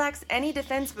 She lacks any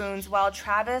defense wounds, while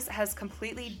Travis has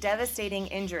completely devastating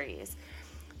injuries.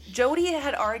 Jodi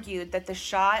had argued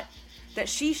that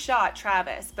she shot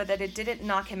Travis, but that it didn't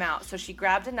knock him out, so she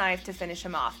grabbed a knife to finish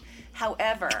him off.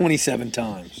 However... 27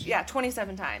 times. Yeah,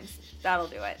 27 times. That'll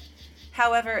do it.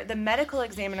 However, the medical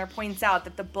examiner points out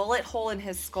that the bullet hole in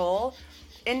his skull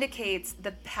indicates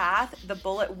the path the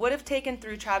bullet would have taken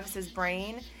through Travis's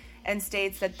brain, and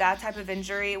states that that type of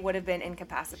injury would have been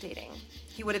incapacitating.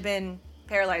 He would have been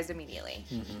paralyzed immediately.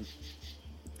 Mm-hmm.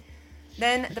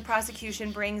 Then the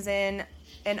prosecution brings in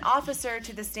an officer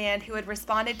to the stand who had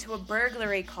responded to a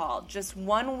burglary call just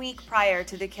 1 week prior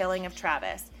to the killing of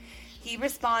Travis. He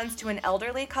responds to an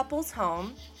elderly couple's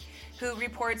home who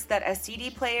reports that a CD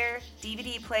player,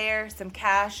 DVD player, some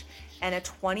cash, and a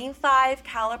 .25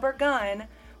 caliber gun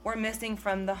were missing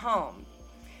from the home.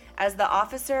 As the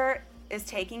officer is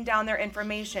taking down their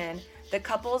information, the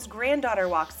couple's granddaughter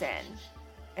walks in.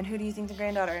 And who do you think the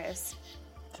granddaughter is?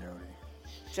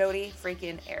 Jodi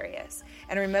freaking Arias.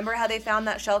 And remember how they found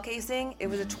that shell casing? It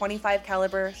was a .25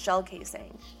 caliber shell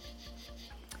casing.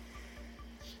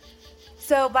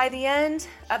 So by the end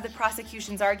of the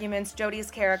prosecution's arguments, Jodi's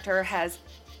character has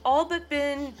all but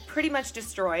been pretty much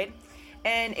destroyed,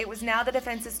 and it was now the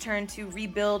defense's turn to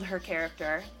rebuild her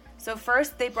character. So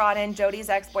first, they brought in Jodi's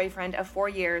ex-boyfriend of 4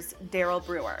 years, Daryl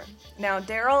Brewer. Now,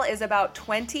 Daryl is about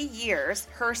 20 years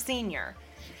her senior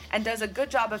and does a good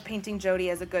job of painting Jodi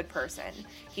as a good person.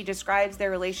 He describes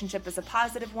their relationship as a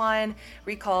positive one,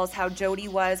 recalls how Jodi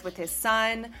was with his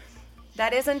son.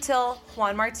 That is until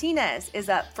Juan Martinez is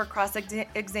up for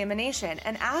cross-examination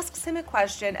and asks him a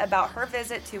question about her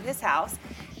visit to his house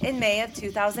in May of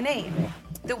 2008,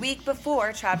 the week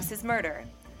before Travis's murder.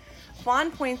 Juan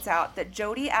points out that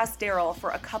Jodi asked Daryl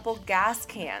for a couple gas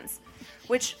cans,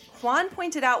 which Juan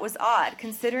pointed out was odd,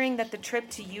 considering that the trip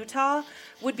to Utah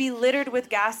would be littered with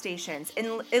gas stations,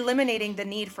 eliminating the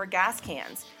need for gas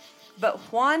cans. But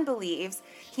Juan believes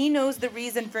he knows the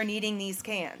reason for needing these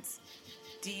cans.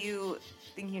 Do you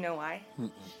think you know why?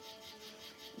 Mm-mm.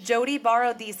 Jodi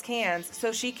borrowed these cans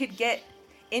so she could get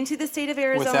into the state of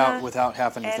Arizona without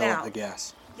having to fill out up the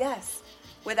gas. Yes,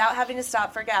 without having to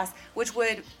stop for gas, which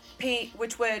would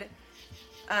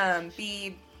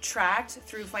be tracked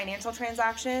through financial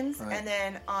transactions, right, and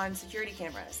then on security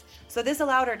cameras. So this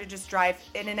allowed her to just drive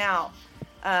in and out,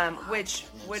 which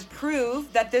would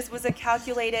prove that this was a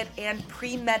calculated and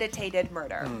premeditated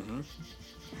murder. Mm-hmm.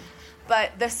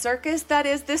 But the circus that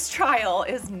is this trial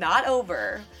is not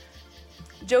over.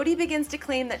 Jodi begins to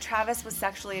claim that Travis was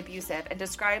sexually abusive and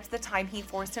describes the time he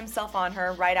forced himself on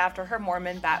her right after her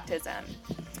Mormon baptism.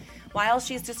 While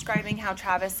she's describing how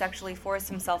Travis sexually forced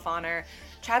himself on her,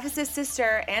 Travis's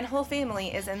sister and whole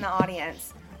family is in the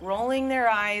audience, rolling their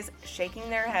eyes, shaking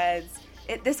their heads.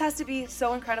 This has to be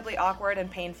so incredibly awkward and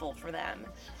painful for them.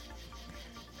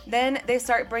 Then they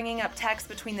start bringing up texts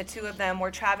between the two of them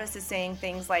where Travis is saying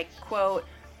things like, quote,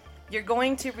 "You're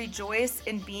going to rejoice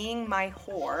in being my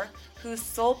whore, whose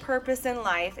sole purpose in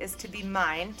life is to be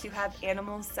mine, to have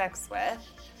animal sex with."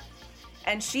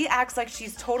 And she acts like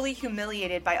she's totally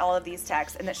humiliated by all of these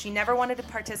texts and that she never wanted to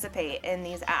participate in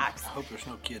these acts. I hope there's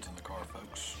no kids in the car,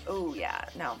 folks. Oh, yeah.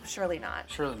 No, surely not.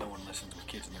 Surely no one listens with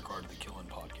kids in their car to the Killing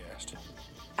Podcast.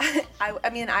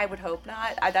 I mean, I would hope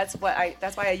not. That's why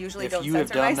I usually don't censor myself.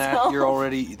 If you have done that, you're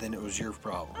already, then it was your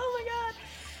problem. Oh, my God.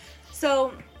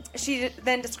 So she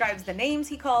then describes the names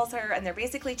he calls her, and they're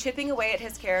basically chipping away at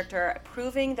his character,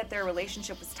 proving that their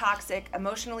relationship was toxic,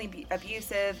 emotionally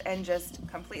abusive, and just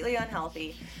completely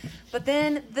unhealthy. But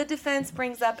then the defense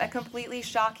brings up a completely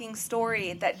shocking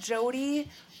story that Jodi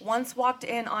once walked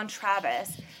in on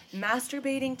Travis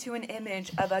masturbating to an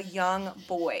image of a young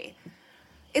boy.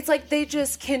 It's like they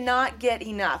just cannot get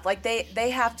enough. Like they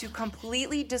have to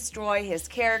completely destroy his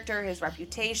character, his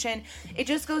reputation. It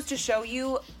just goes to show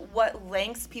you what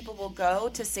lengths people will go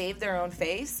to save their own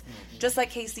face. Mm-hmm. Just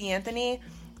like Casey Anthony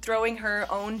throwing her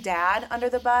own dad under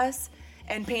the bus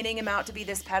and painting him out to be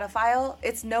this pedophile.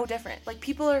 It's no different. Like,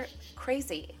 people are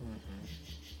crazy.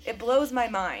 Mm-hmm. It blows my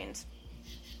mind.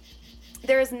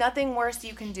 There is nothing worse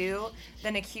you can do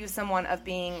than accuse someone of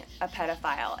being a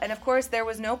pedophile. And of course, there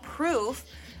was no proof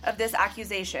of this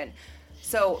accusation.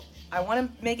 So I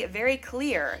want to make it very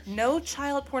clear, no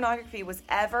child pornography was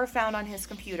ever found on his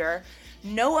computer.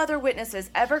 No other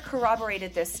witnesses ever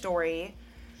corroborated this story.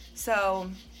 So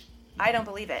I don't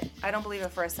believe it. I don't believe it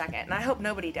for a second. And I hope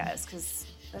nobody does, because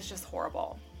that's just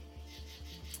horrible.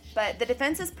 But the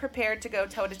defense is prepared to go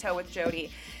toe-to-toe with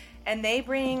Jodi. And they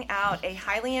bring out a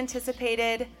highly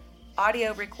anticipated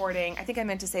audio recording. I think I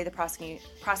meant to say the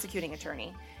prosecuting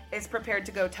attorney is prepared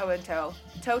to go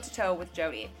toe-to-toe with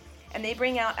Jodi. And they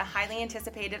bring out a highly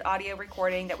anticipated audio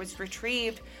recording that was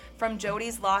retrieved from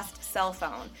Jodi's lost cell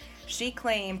phone. She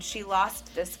claimed she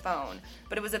lost this phone,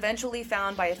 but it was eventually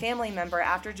found by a family member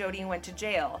after Jodi went to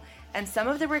jail. And some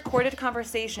of the recorded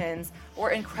conversations were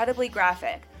incredibly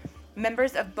graphic.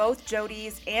 Members of both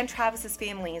Jodi's and Travis's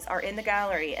families are in the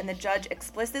gallery, and the judge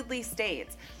explicitly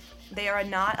states they are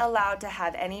not allowed to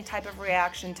have any type of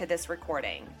reaction to this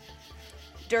recording.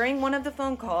 During one of the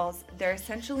phone calls, they're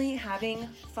essentially having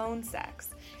phone sex,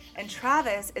 and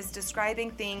Travis is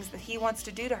describing things that he wants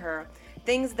to do to her,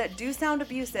 things that do sound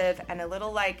abusive and a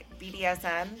little like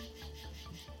BDSM.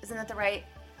 Isn't that the right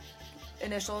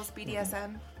initials,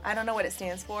 BDSM? I don't know what it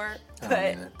stands for,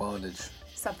 but bondage.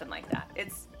 Something like that.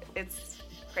 It's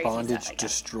crazy. Bondage stuff,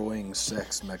 destroying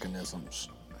sex mechanisms.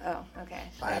 Oh, okay.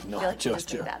 I have no idea.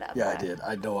 idea. I did.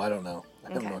 I don't know.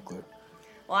 I have no clue.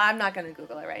 Well, I'm not going to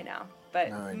Google it right now, but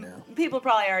now. People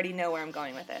probably already know where I'm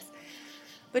going with this.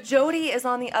 But Jodi is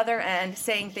on the other end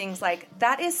saying things like,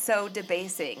 "That is so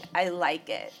debasing. I like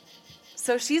it."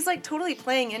 So she's like totally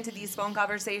playing into these phone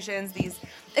conversations,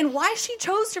 and why she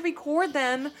chose to record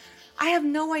them, I have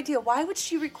no idea. Why would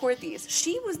she record these?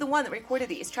 She was the one that recorded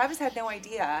these. Travis had no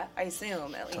idea, I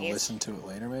assume, at least. To listen to it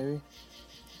later, maybe?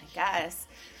 I guess.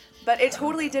 But it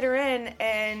totally did her in,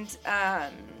 and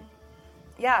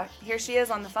here she is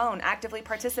on the phone, actively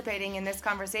participating in this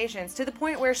conversations, to the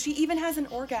point where she even has an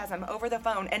orgasm over the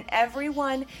phone, and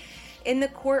everyone in the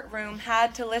courtroom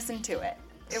had to listen to it.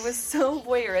 It was so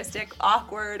voyeuristic,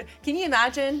 awkward. Can you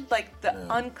imagine, like, the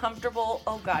uncomfortable,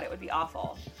 oh God, it would be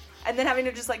awful. And then having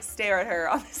to just, like, stare at her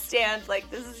on the stand, like,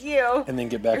 this is you. And then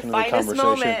get back into the conversation.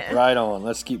 Moment. Right on.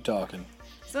 Let's keep talking.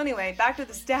 So anyway, back to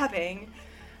the stabbing.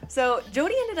 So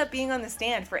Jodi ended up being on the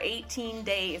stand for 18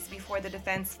 days before the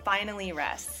defense finally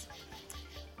rests.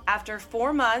 After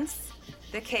 4 months,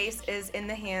 the case is in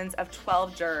the hands of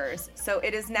 12 jurors. So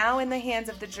it is now in the hands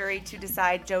of the jury to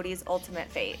decide Jodi's ultimate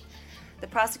fate. The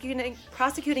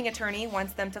prosecuting attorney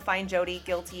wants them to find Jodi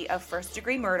guilty of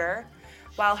first-degree murder,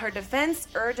 while her defense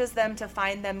urges them to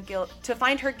find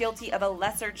her guilty of a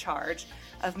lesser charge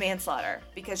of manslaughter,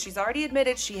 because she's already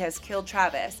admitted she has killed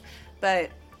Travis, but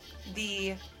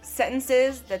the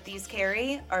sentences that these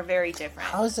carry are very different.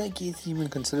 How is that even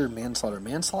considered manslaughter?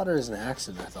 Manslaughter is an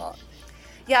accident, I thought.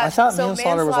 Yeah, I thought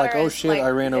manslaughter was like, oh shit, I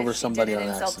ran over somebody on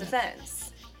accident.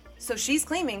 Self-defense. So she's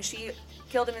claiming she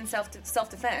killed him in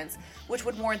self-defense, which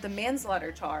would warrant the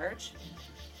manslaughter charge.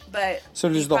 But so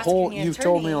does you've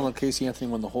told me on the Casey Anthony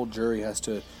when the whole jury has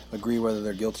to agree whether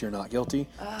they're guilty or not guilty.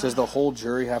 Does the whole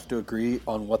jury have to agree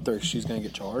on what she's going to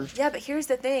get charged? Yeah, but here's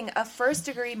the thing. A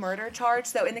first-degree murder charge,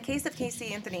 so in the case of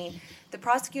Casey Anthony, the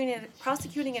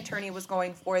prosecuting attorney was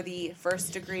going for the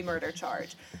first-degree murder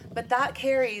charge. But that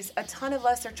carries a ton of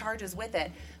lesser charges with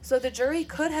it. So the jury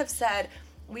could have said,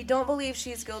 We don't believe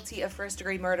she's guilty of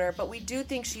first-degree murder, but we do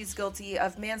think she's guilty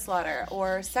of manslaughter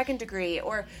or second degree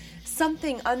or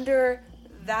something under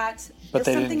that. But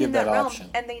they didn't something give in that realm, option.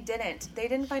 and they didn't. They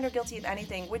didn't find her guilty of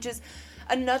anything, which is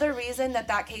another reason that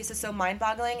case is so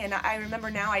mind-boggling. And I remember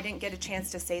now I didn't get a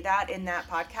chance to say that in that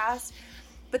podcast,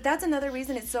 but that's another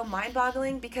reason it's so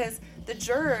mind-boggling, because the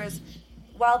jurors,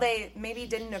 while they maybe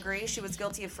didn't agree she was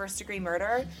guilty of first-degree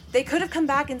murder, they could have come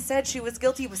back and said she was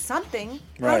guilty of something.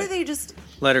 How Right. do they just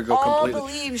Let her go all completely.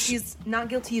 believe she's not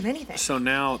guilty of anything? So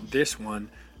now this one,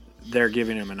 they're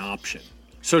giving him an option.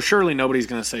 So surely nobody's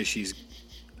going to say she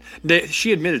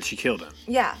admitted she killed him.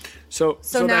 Yeah. So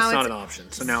So now that's not it's- an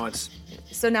option. So now it's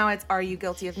So now it's, are you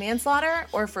guilty of manslaughter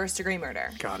or first-degree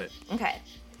murder? got it. Okay.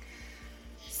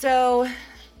 So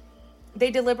they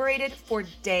deliberated for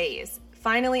days.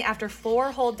 Finally, after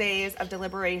 4 whole days of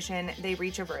deliberation, they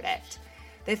reach a verdict.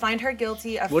 They find her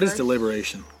guilty of What is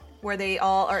deliberation? where they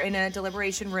all are in a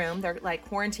deliberation room. They're like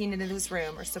quarantined into this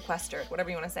room, or sequestered, whatever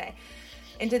you want to say,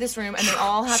 into this room, and they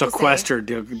all have Sequester,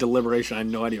 deliberation. I have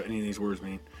no idea what any of these words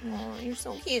mean. to say, "Oh, you're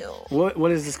so cute."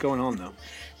 What is this going on though?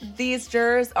 These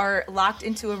jurors are locked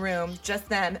into a room, just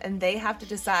them, and they have to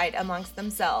decide amongst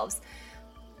themselves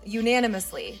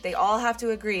unanimously. They all have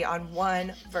to agree on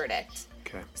one verdict.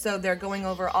 Okay. So they're going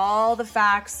over all the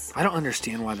facts. I don't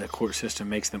understand why the court system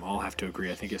makes them all have to agree.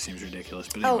 I think it seems ridiculous.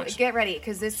 But Oh, anyways. get ready,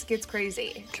 because this gets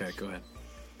crazy. Okay, go ahead.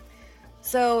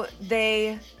 So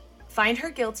they find her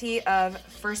guilty of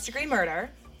first-degree murder.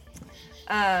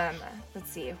 Let's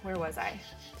see, where was I?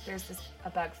 There's a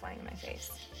bug flying in my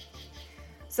face.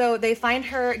 So they find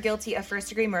her guilty of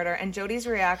first-degree murder, and Jodi's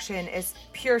reaction is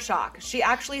pure shock. She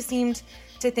actually seemed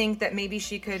to think that maybe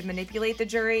she could manipulate the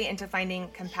jury into finding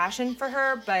compassion for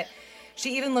her, but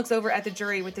she even looks over at the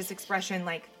jury with this expression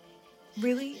like,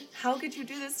 really? How could you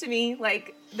do this to me?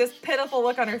 Like, this pitiful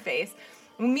look on her face.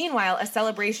 Meanwhile, a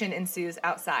celebration ensues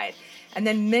outside. And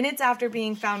then minutes after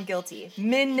being found guilty,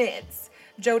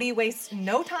 Jodi wastes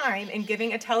no time in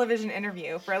giving a television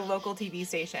interview for a local TV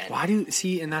station. Why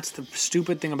and that's the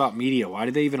stupid thing about media. Why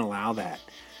do they even allow that?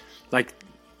 Like,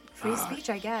 Free speech,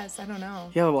 I guess. I don't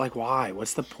know. yeah, like why?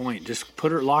 What's the point? Just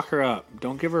lock her up.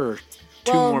 Don't give her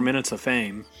two Well, more minutes of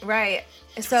fame. Right.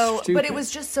 So, but Stupid. it was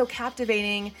just so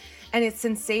captivating, and it's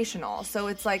sensational. So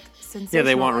it's like sensational. Yeah,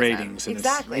 they want ratings, and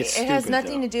Exactly. it's It has stupid,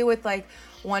 nothing though. to do with like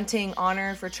wanting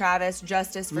honor for Travis,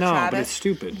 justice for No, but Travis. it's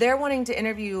stupid. They're wanting to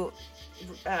interview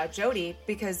Jodi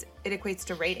because it equates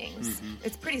to ratings. Mm-hmm.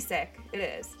 It's pretty sick. It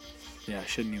is. Yeah, it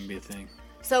shouldn't even be a thing.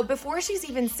 So before she's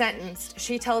even sentenced,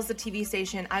 she tells the TV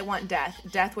station, "I want death.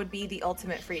 Death would be the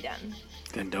ultimate freedom."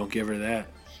 Then don't give her that.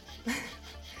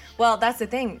 Well, that's the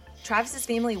thing. Travis's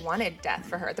family wanted death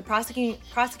for her. The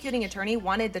prosecuting attorney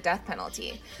wanted the death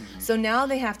penalty. Mm-hmm. So now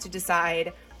they have to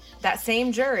decide, that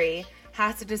same jury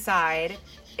has to decide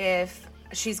if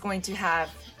she's going to have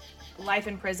life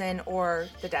in prison or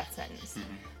the death sentence.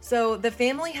 Mm-hmm. So the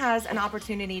family has an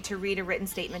opportunity to read a written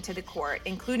statement to the court,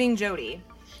 including Jodi.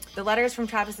 The letters from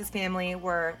Travis's family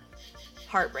were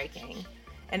heartbreaking.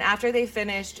 And after they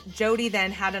finished, Jodi then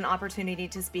had an opportunity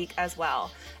to speak as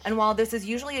well. And while this is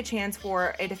usually a chance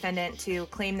for a defendant to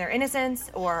claim their innocence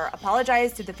or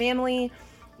apologize to the family,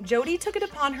 Jodi took it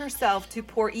upon herself to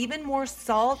pour even more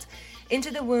salt into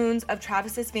the wounds of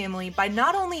Travis's family by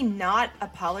not only not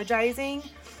apologizing,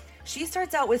 she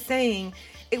starts out with saying,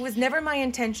 "It was never my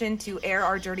intention to air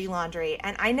our dirty laundry,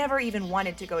 and I never even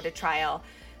wanted to go to trial."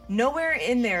 Nowhere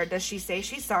in there does she say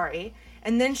she's sorry.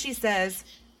 And then she says,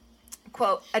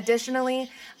 quote, "Additionally,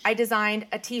 I designed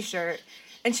a t-shirt,"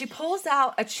 and she pulls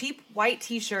out a cheap white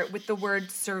t-shirt with the word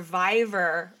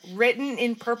survivor written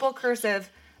in purple cursive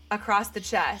across the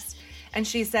chest. And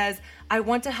she says, "I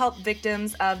want to help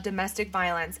victims of domestic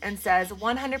violence," and says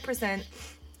 100%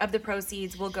 of the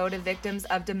proceeds will go to victims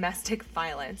of domestic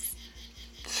violence.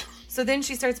 So then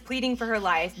she starts pleading for her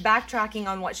life, backtracking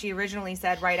on what she originally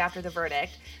said right after the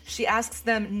verdict. She asks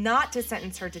them not to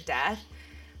sentence her to death.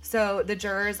 So the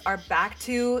jurors are back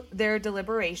to their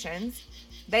deliberations.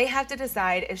 They have to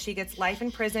decide if she gets life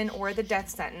in prison or the death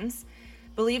sentence.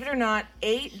 Believe it or not,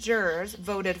 8 jurors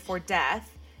voted for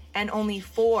death, and only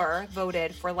 4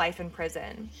 voted for life in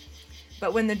prison.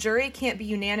 But when the jury can't be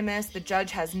unanimous, the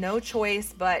judge has no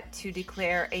choice but to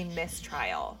declare a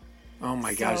mistrial. Oh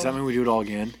my God, does So- that mean we do it all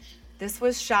again? This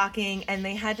was shocking, and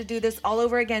they had to do this all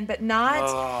over again, but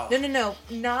not,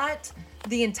 not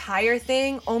the entire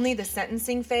thing, only the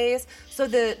sentencing phase. So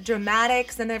the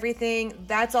dramatics and everything,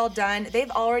 that's all done. They've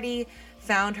already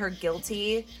found her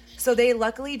guilty, so they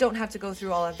luckily don't have to go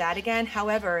through all of that again.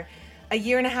 However, a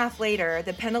year and a half later,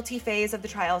 the penalty phase of the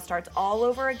trial starts all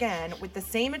over again with the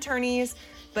same attorneys,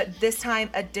 but this time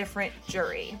a different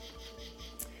jury.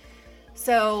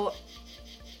 So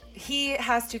he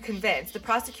has to convince, the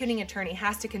prosecuting attorney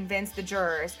has to convince the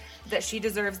jurors that she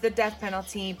deserves the death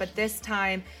penalty, but this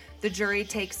time the jury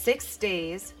takes 6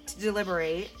 days to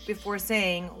deliberate before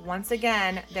saying, once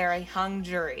again, they're a hung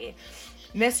jury.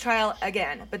 Mistrial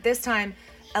again, but this time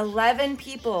 11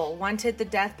 people wanted the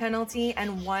death penalty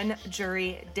and one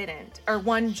juror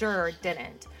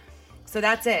didn't. So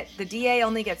that's it. The DA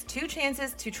only gets 2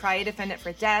 chances to try a defendant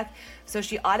for death, so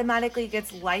she automatically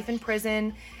gets life in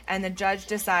prison, and the judge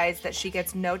decides that she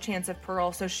gets no chance of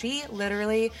parole. So she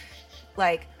literally,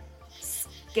 like,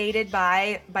 skated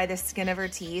by the skin of her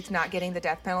teeth, not getting the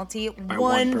death penalty.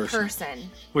 One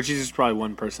person. Which is just probably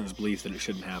one person's belief that it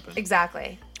shouldn't happen.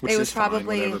 Exactly. Which it was is fine,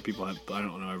 probably whatever people have. I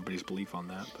don't know everybody's belief on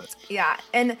that, but yeah.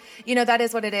 And that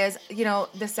is what it is.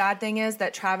 The sad thing is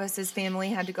that Travis's family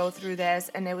had to go through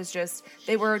this, and it was just,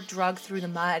 they were dragged through the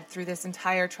mud through this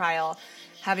entire trial,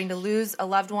 having to lose a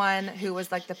loved one who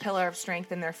was like the pillar of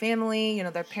strength in their family.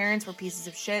 Their parents were pieces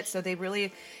of shit, so they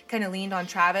really kind of leaned on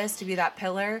Travis to be that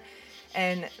pillar.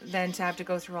 And then to have to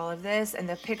go through all of this, and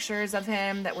the pictures of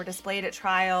him that were displayed at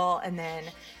trial, and then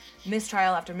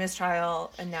mistrial after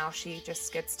mistrial, and now she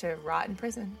just gets to rot in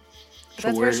prison. But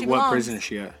that's where she belongs. What prison is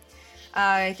she at?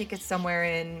 I think it's somewhere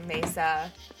in Mesa.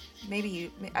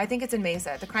 I think it's in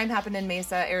Mesa. The crime happened in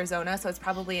Mesa, Arizona, so it's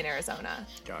probably in Arizona.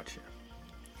 Gotcha.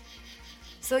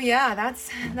 So yeah, that's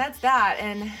that,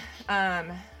 and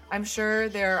I'm sure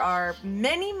there are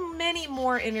many, many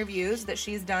more interviews that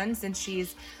she's done since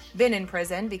she's been in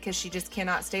prison, because she just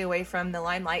cannot stay away from the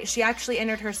limelight. She actually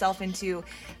entered herself into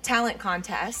talent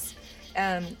contests,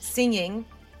 singing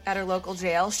at her local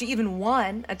jail. She even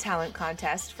won a talent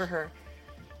contest for her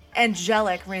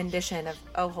angelic rendition of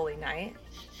Oh Holy Night.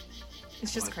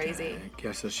 It's just crazy. I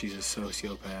guess she's a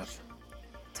sociopath.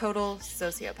 Total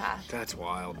sociopath. That's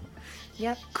wild.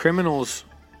 Yep. Criminals,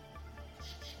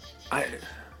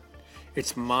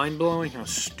 it's mind-blowing how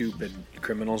stupid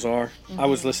criminals are. Mm-hmm. I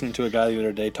was listening to a guy the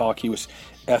other day talk. He was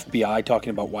FBI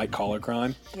talking about white-collar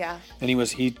crime. Yeah. And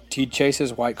he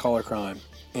chases white-collar crime.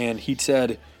 And he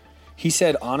said,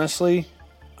 honestly,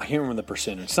 I can't remember the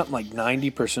percentage. Something like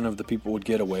 90% of the people would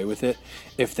get away with it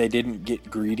if they didn't get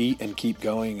greedy and keep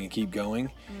going and keep going.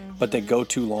 Mm-hmm. But they go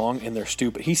too long and they're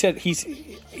stupid. He said,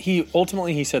 he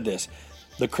ultimately said this: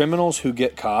 the criminals who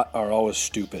get caught are always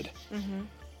stupid. Mm-hmm.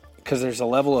 Because there's a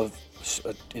level of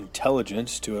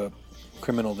intelligence to a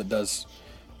criminal that does,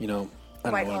 I don't know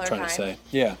what I'm trying to say.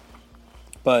 Yeah.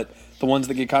 But the ones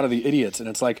that get caught are the idiots. And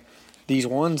it's like, these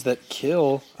ones that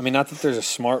kill, I mean, not that there's a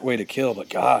smart way to kill, but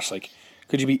gosh, like,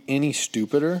 could you be any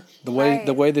stupider? The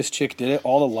way this chick did it,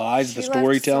 all the lies, the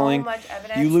storytelling, so much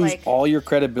evidence, you lose all your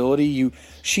credibility.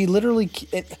 She literally,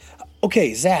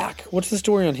 okay, Zach, what's the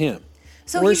story on him?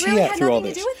 So Where's he really at had through all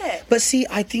nothing this? to do with it. But see,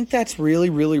 I think that's really,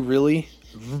 really, really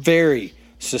very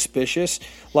suspicious.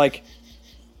 Like,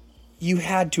 you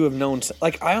had to have known.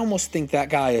 Like, I almost think that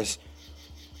guy is,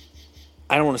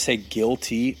 I don't want to say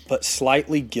guilty, but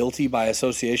slightly guilty by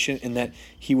association, in that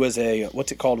he was a,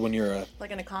 what's it called when you're a,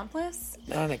 like an accomplice?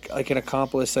 Not like an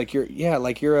accomplice. Like maybe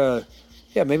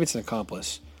it's an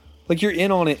accomplice. Like, you're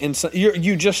in on it, and so,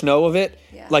 you just know of it.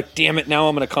 Yeah. Like, damn it, now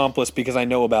I'm an accomplice because I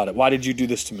know about it. Why did you do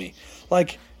this to me?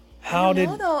 Like, how did?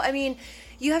 No, though. I mean,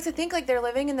 you have to think, like, they're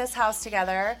living in this house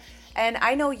together, and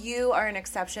I know you are an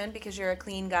exception because you're a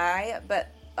clean guy, but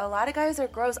a lot of guys are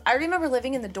gross. I remember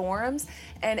living in the dorms,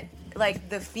 and like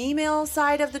the female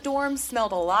side of the dorm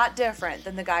smelled a lot different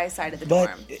than the guy side of the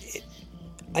dorm.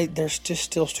 There's just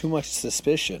still too much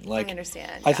suspicion. Like, I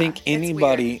understand. I think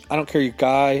anybody, I don't care, you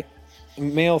guy,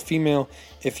 male, female,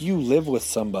 if you live with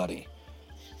somebody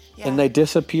and they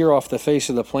disappear off the face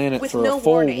of the planet for a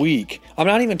full week. I'm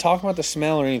not even talking about the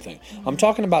smell or anything. Mm-hmm. I'm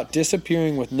talking about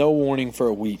disappearing with no warning for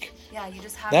a week. Yeah, you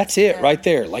just have That's it right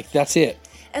there. Like, that's it.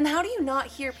 And how do you not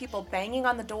hear people banging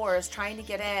on the doors trying to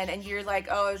get in, and you're like,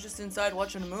 oh, I was just inside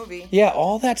watching a movie? Yeah,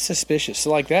 all that's suspicious.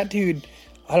 So, like, that dude,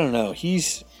 I don't know.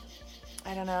 He's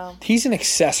an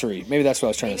accessory. Maybe that's what I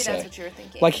was trying to say. Maybe that's what you were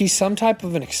thinking. Like, he's some type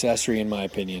of an accessory, in my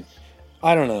opinion.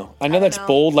 I don't know. I know that's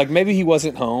bold. Like, maybe he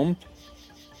wasn't home.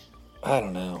 I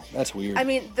don't know. That's weird. I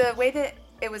mean, the way that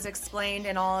it was explained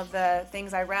in all of the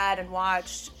things I read and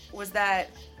watched was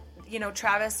that,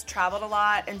 Travis traveled a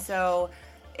lot, and so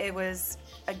it was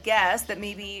a guess that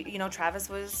maybe, Travis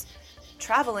was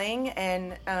traveling,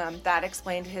 and that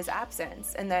explained his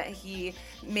absence, and that he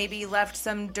maybe left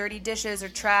some dirty dishes or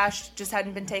trash just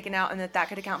hadn't been taken out, and that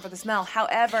could account for the smell.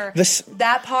 However,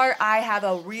 that part I have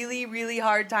a really, really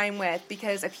hard time with,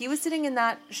 because if he was sitting in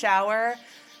that shower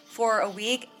for a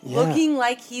week, looking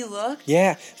like he looked.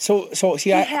 Yeah. So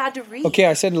see, I had to read. Okay,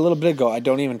 I said a little bit ago, I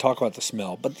don't even talk about the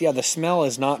smell. But yeah, the smell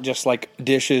is not just like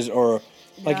dishes or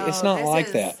like No, it's not this like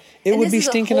is- that. It and would this be is a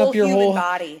stinking whole up your human whole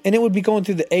body. and it would be going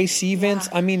through the AC vents.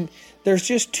 Yeah. I mean, there's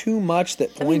just too much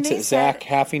that I mean, points they at Zach said-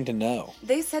 having to know.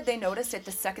 They said they noticed it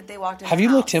the second they walked in. Have the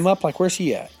you looked house. him up? Like, where's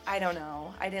he at? I don't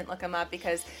know. I didn't look him up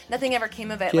because nothing ever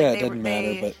came of it. Yeah, like, it doesn't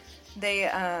matter, but- they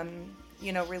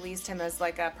released him as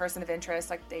like a person of interest.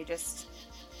 Like they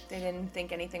didn't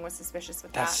think anything was suspicious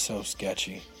with That's that. so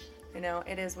sketchy.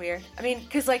 It is weird. I mean,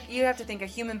 because like you have to think a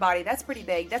human body, that's pretty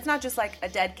big. That's not just like a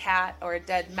dead cat or a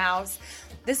dead mouse.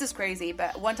 This is crazy.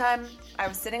 But one time I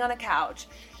was sitting on a couch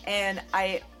and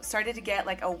I started to get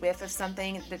like a whiff of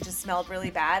something that just smelled really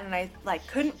bad, and I like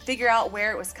couldn't figure out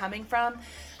where it was coming from.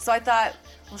 So I thought,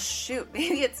 well, shoot,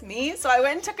 maybe it's me. So I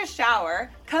went and took a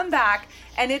shower, come back,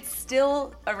 and it's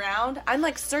still around. I'm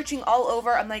like searching all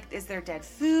over. I'm like, is there dead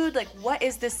food? Like, what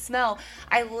is this smell?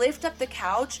 I lift up the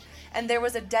couch, and there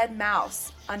was a dead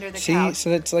mouse under the couch. So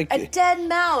that's like A dead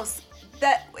mouse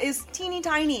that is teeny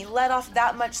tiny let off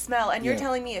that much smell. And you're Yeah.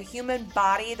 telling me a human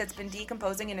body that's been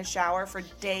decomposing in a shower for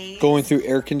days? going through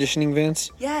air conditioning vents.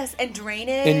 Yes, and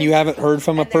drainage. And you haven't heard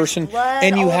from a and there's person, blood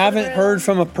and you all over the haven't room. heard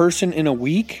from a person in a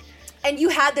week. And you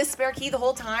had this spare key the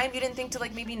whole time. You didn't think to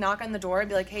like maybe knock on the door and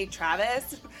be like, "Hey,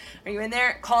 Travis, are you in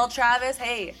there? Call Travis.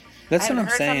 Hey." That's I what haven't I'm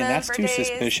heard from saying. him That's for too days.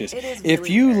 suspicious. It is If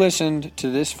really you weird. listened to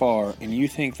this far and you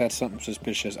think that's something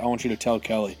suspicious, I want you to tell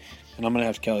Kelly, and I'm gonna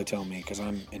have Kelly tell me because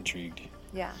I'm intrigued.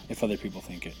 Yeah, If other people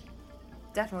think it,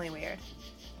 definitely weird.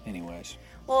 anyways.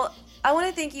 Well, I want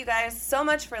to thank you guys so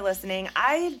much for listening.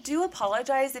 I do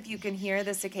apologize if you can hear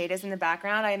the cicadas in the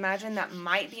background. I imagine that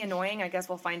might be annoying. I guess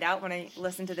we'll find out when I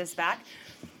listen to this back.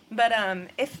 But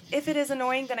if it is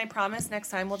annoying, then I promise next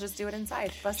time we'll just do it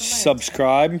inside. Bust a learn.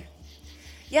 Subscribe.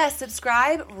 Yeah,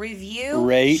 subscribe, review,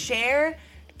 Rate. share,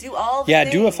 do all the Yeah,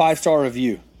 things. do a 5-star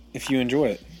review if you enjoy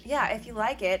it. Yeah, if you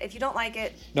like it. If you don't like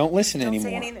it, Don't listen Don't anymore.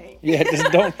 say anything. Yeah,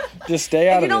 just stay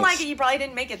out if you of don't this. like it, you probably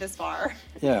didn't make it this far.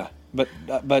 Yeah, but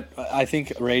I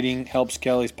think rating helps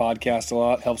Kelly's podcast a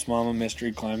lot. Helps Mama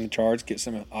Mystery climb the charts, get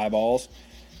some eyeballs.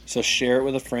 So share it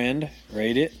with a friend,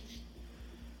 rate it,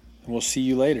 and we'll see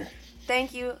you later.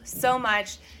 Thank you so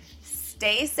much.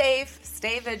 Stay safe,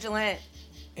 stay vigilant,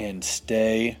 And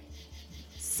stay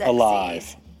sexy.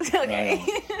 alive. Okay.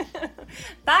 Right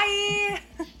Bye.